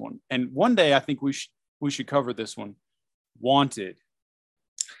seen this one. And one day I think we should cover this one. Wanted.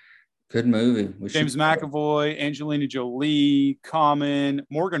 Good movie. We James should McAvoy, Angelina Jolie, Common,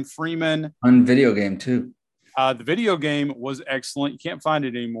 Morgan Freeman. on video game too. The video game was excellent. You can't find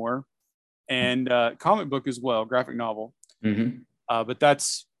it anymore. And comic book as well, graphic novel. Mm-hmm. But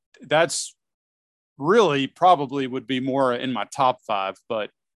that's really probably would be more in my top 5, but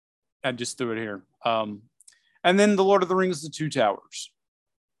I just threw it here. And then The Lord of the Rings, The Two Towers.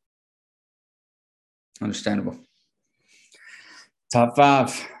 Understandable. Top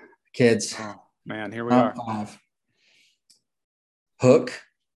 5, kids. Oh, man, here we Top are. 5. Hook.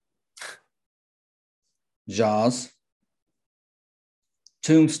 Jaws.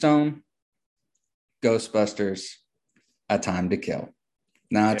 Tombstone. Ghostbusters. A Time to Kill.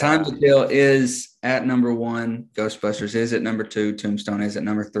 Now, A Time to Kill is at number 1. Ghostbusters is at number 2. Tombstone is at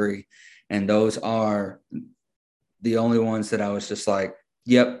number 3. And those are the only ones that I was just like,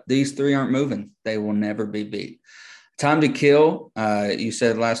 yep, these 3 aren't moving. They will never be beat. Time to Kill, you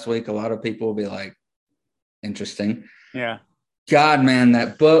said last week, a lot of people will be like, interesting. Yeah. God, man,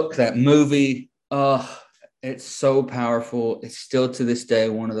 that book, that movie, it's so powerful. It's still to this day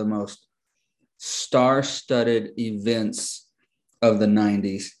one of the most star-studded events of the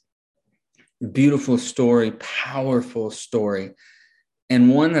 90s. Beautiful story, powerful story, and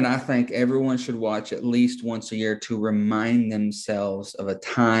one that I think everyone should watch at least once a year to remind themselves of a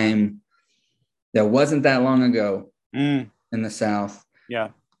time that wasn't that long ago in the South.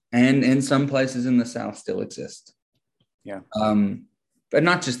 Yeah. And in some places in the South still exist. Yeah. But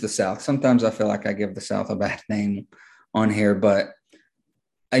not just the South. Sometimes I feel like I give the South a bad name on here, but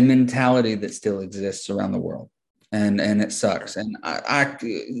a mentality that still exists around the world. And it sucks. And I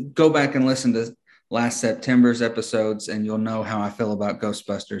go back and listen to last September's episodes and you'll know how I feel about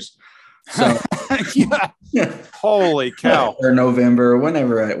Ghostbusters. So yeah. Holy cow. Or November,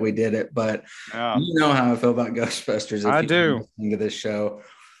 whenever we did it. But Yeah. you know how I feel about Ghostbusters. I do. Listening to this show.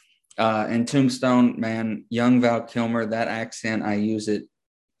 And Tombstone, man, young Val Kilmer, that accent, I use it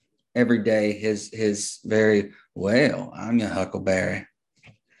every day. His very, well, I'm your Huckleberry.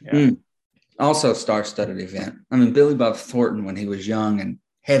 Yeah. Also star-studded event. I mean, Billy Bob Thornton when he was young and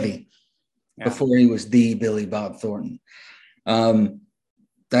heavy before he was the Billy Bob Thornton.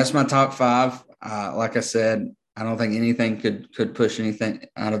 That's my top 5. Like I said, I don't think anything could push anything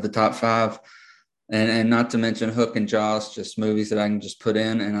out of the top 5. And not to mention Hook and Jaws, just movies that I can just put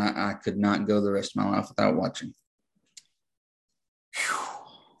in and I could not go the rest of my life without watching.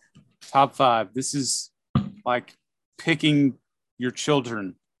 Top 5. This is like picking your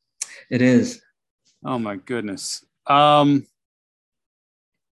children. It is. Oh my goodness. You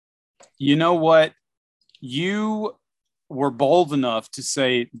know what? You were bold enough to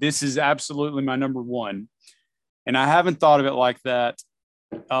say this is absolutely my number 1. And I haven't thought of it like that.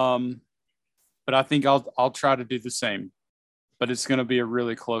 But I think I'll try to do the same. But it's going to be a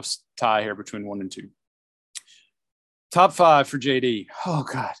really close tie here between 1 and 2. Top 5 for JD. Oh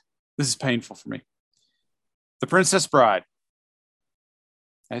God, this is painful for me. The Princess Bride.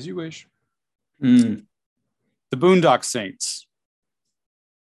 As you wish. The Boondock Saints.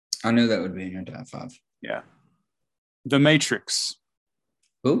 I knew that would be in your top 5. Yeah. The Matrix.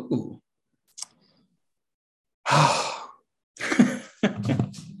 Ooh.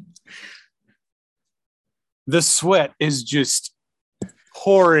 The sweat is just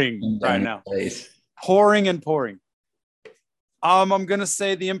pouring right now. Pouring and pouring. I'm going to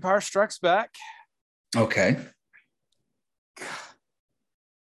say The Empire Strikes Back. Okay.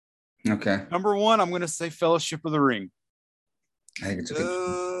 Number 1, I'm going to say Fellowship of the Ring. I think it's a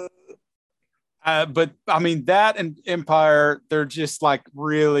good but I mean, that and Empire, they're just like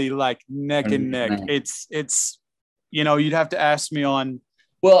really like neck and neck. It's you'd have to ask me on.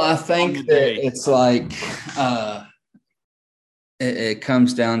 Well, I think that it's like it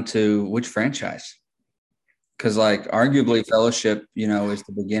comes down to which franchise. Because like arguably Fellowship, is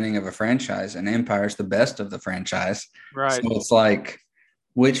the beginning of a franchise and Empire is the best of the franchise. Right. So it's like,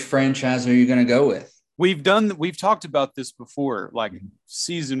 which franchise are you going to go with? We've talked about this before, like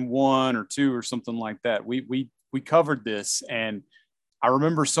season 1 or 2 or something like that. We covered this, and I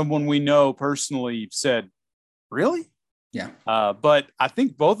remember someone we know personally said, "Really?" Yeah. But I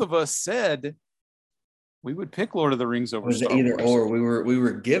think both of us said we would pick Lord of the Rings over Star either Wars. or. We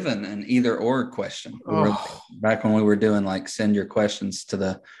were given an either or question. Back when we were doing like send your questions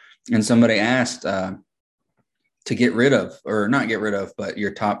and somebody asked to get rid of, or not get rid of, but your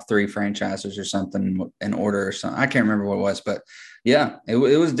top 3 franchises or something in order or something. I can't remember what it was, but yeah, it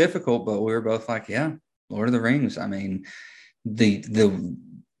was difficult, but we were both like, yeah, Lord of the Rings. I mean, the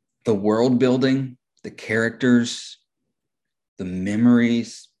world building, the characters, the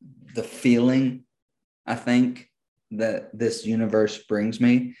memories, the feeling, I think that this universe brings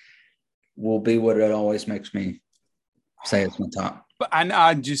me will be what it always makes me say it's my top. But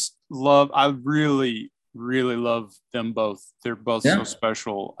I really, really love them both. They're both so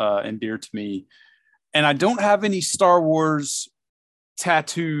special and dear to me. And I don't have any Star Wars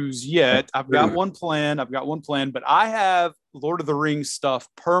tattoos yet. I've got one plan, but I have Lord of the Rings stuff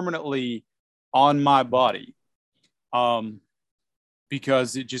permanently on my body.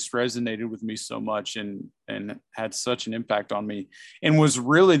 Because it just resonated with me so much and had such an impact on me, and was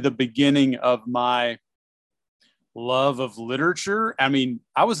really the beginning of my love of literature. I mean,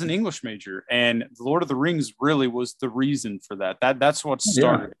 I was an English major, and the Lord of the Rings really was the reason for that. That's what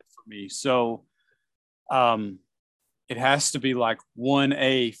started it for me. So it has to be like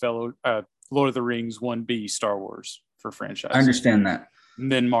 1A Lord of the Rings, 1B Star Wars for franchise. I understand that. And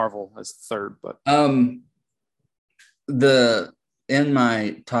then Marvel as the third, but in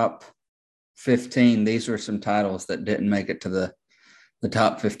my top 15, these were some titles that didn't make it to the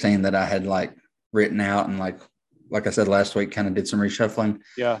top 15 that I had like written out, and like I said last week, kind of did some reshuffling.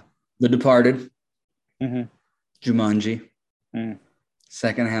 Yeah. The Departed, mm-hmm. Jumanji,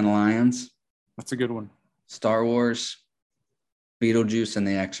 Secondhand Lions. That's a good one. Star Wars, Beetlejuice, and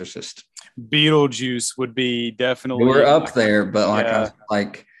The Exorcist. Beetlejuice would be definitely. We're up there, but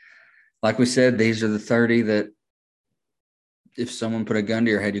like we said, these are the 30 that, if someone put a gun to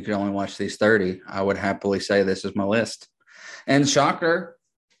your head, you could only watch these 30. I would happily say this is my list. And shocker,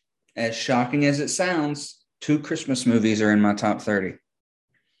 as shocking as it sounds, 2 Christmas movies are in my top 30.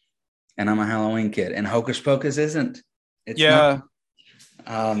 And I'm a Halloween kid. And Hocus Pocus isn't. It's not.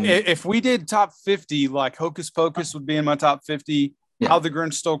 If we did top 50, like Hocus Pocus would be in my top 50. Yeah. How the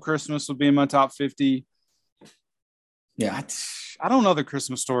Grinch Stole Christmas would be in my top 50. Yeah. I don't know the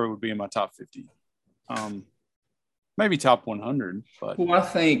Christmas Story would be in my top 50. Maybe top 100, but well, I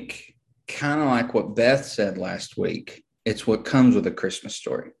think kind of like what Beth said last week, it's what comes with a Christmas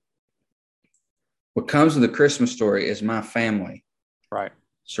Story. What comes with a Christmas Story is my family, right?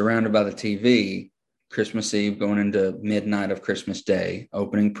 Surrounded by the TV, Christmas Eve, going into midnight of Christmas Day,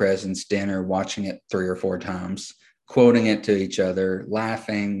 opening presents, dinner, watching it 3 or 4 times, quoting it to each other,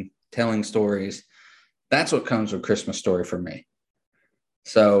 laughing, telling stories. That's what comes with Christmas Story for me.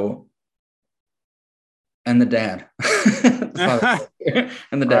 So. And the dad, and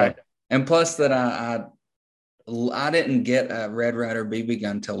the dad, right. And plus that I didn't get a Red Ryder BB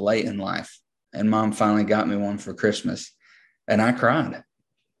gun till late in life, and Mom finally got me one for Christmas, and I cried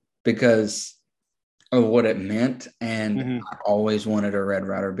because of what it meant, and I always wanted a Red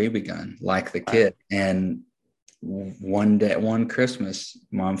Ryder BB gun like the kid, and one Christmas,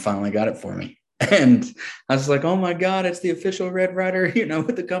 Mom finally got it for me. And I was like, oh my God, it's the official Red Ryder,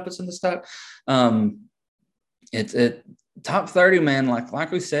 with the compass and the stop. It's top 30, man.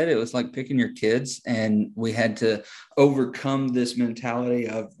 Like we said, it was like picking your kids, and we had to overcome this mentality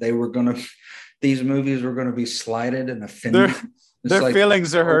of these movies were going to be slighted and offended. Their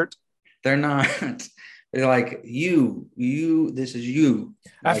feelings are hurt. They're not. They're like, this is you.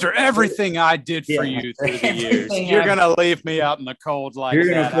 After everything I did for you through the years, you're going to leave me out in the cold like that.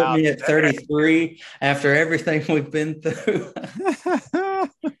 You're going to put me at 33 after everything we've been through.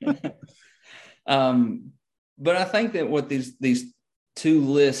 But I think that what these 2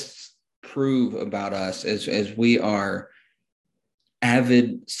 lists prove about us is we are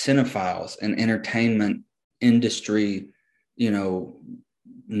avid cinephiles and entertainment industry,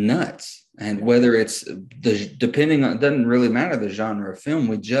 nuts. And whether it's depending on, it doesn't really matter the genre of film,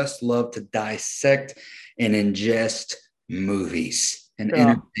 we just love to dissect and ingest movies and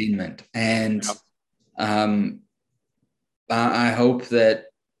entertainment. And I hope that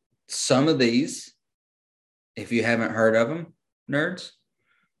some of these, if you haven't heard of them, nerds,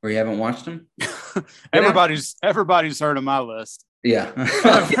 or you haven't watched them, everybody's heard of my list. Yeah.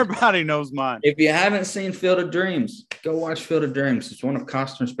 Everybody knows mine. If you haven't seen Field of Dreams, go watch Field of Dreams. It's one of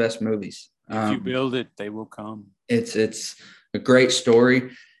Costner's best movies. If you build it, they will come. It's a great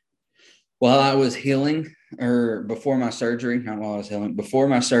story. While I was healing, or before my surgery, not while I was healing, before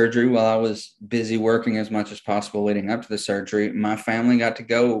my surgery, while I was busy working as much as possible leading up to the surgery, my family got to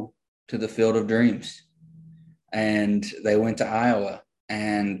go to the Field of Dreams. And they went to Iowa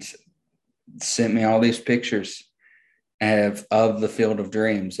and sent me all these pictures of the Field of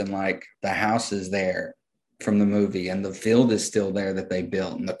Dreams, and like the houses there from the movie, and the field is still there that they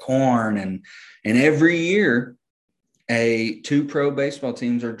built, and the corn, and every year 2 pro baseball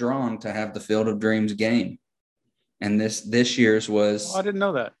teams are drawn to have the Field of Dreams game. And this year's was, I didn't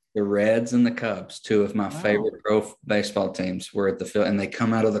know that. The Reds and the Cubs, 2 of my favorite pro baseball teams, were at the field, and they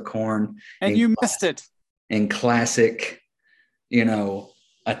come out of the corn. And you missed it. In classic,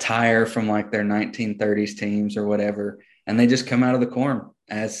 attire from like their 1930s teams or whatever. And they just come out of the corn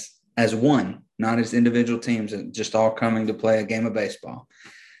as as one, not as individual teams, and just all coming to play a game of baseball.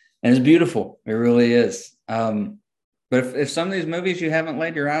 And it's beautiful. It really is. But if some of these movies you haven't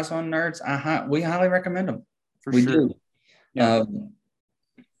laid your eyes on, nerds, we highly recommend them. We sure. do. Yeah.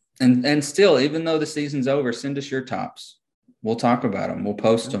 And still, even though the season's over, send us your tops. We'll talk about them. We'll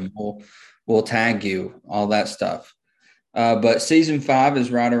post them. We'll tag you, all that stuff. But season 5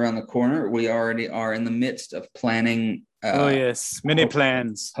 is right around the corner. We already are in the midst of planning. Many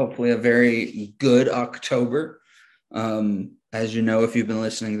plans. Hopefully a very good October. As you know, if you've been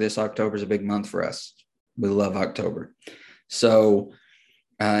listening, this October is a big month for us. We love October. So,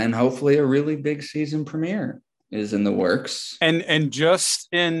 and hopefully a really big season premiere is in the works. And just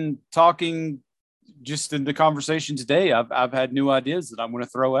in talking, just in the conversation today, I've had new ideas that I'm going to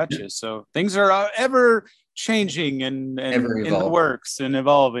throw at you. So things are ever changing and in the works and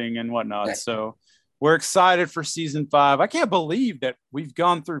evolving and whatnot. Yeah. So we're excited for season 5. I can't believe that we've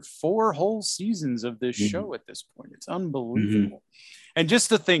gone through 4 whole seasons of this show at this point. It's unbelievable. And just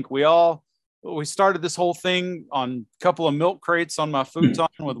to think, we started this whole thing on a couple of milk crates on my futon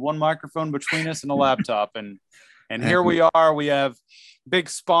with one microphone between us and a laptop. And here we are. We have big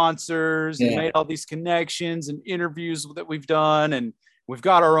sponsors and made all these connections and interviews that we've done. And we've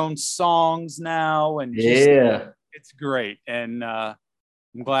got our own songs now. And it's great. And I'm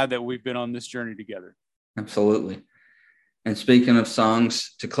glad that we've been on this journey together. Absolutely. And speaking of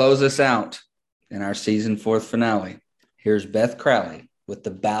songs, to close us out in our season 4 finale, here's Beth Crowley with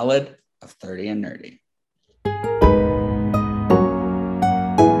the Ballad of 30 and Nerdy.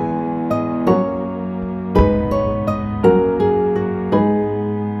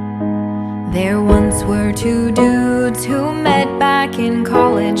 There once were 2 dudes who met back in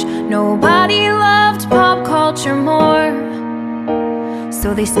college. Nobody loved pop culture more,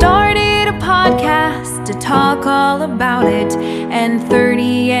 so they started a podcast to talk all about it, and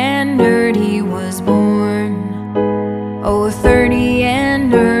 30 and Nerdy was born. Oh, 30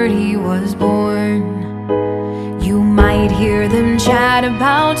 and Nerdy was born. You might hear them chat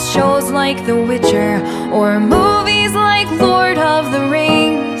about shows like The Witcher or movies like Lord of the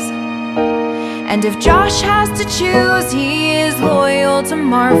Rings. And if Josh has to choose, he is loyal to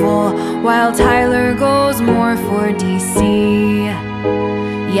Marvel, while Tyler goes more for DC.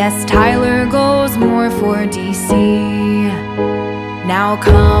 Yes, Tyler goes more for DC. Now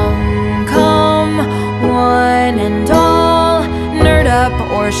come, one and all, nerd up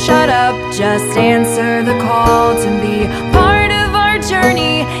or shut up, just answer the call to be part of our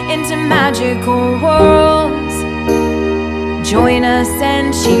journey into magical worlds. Join us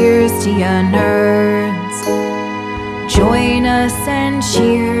and cheers to ya, nerds. Join us and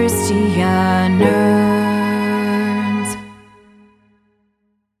cheers to ya, nerds.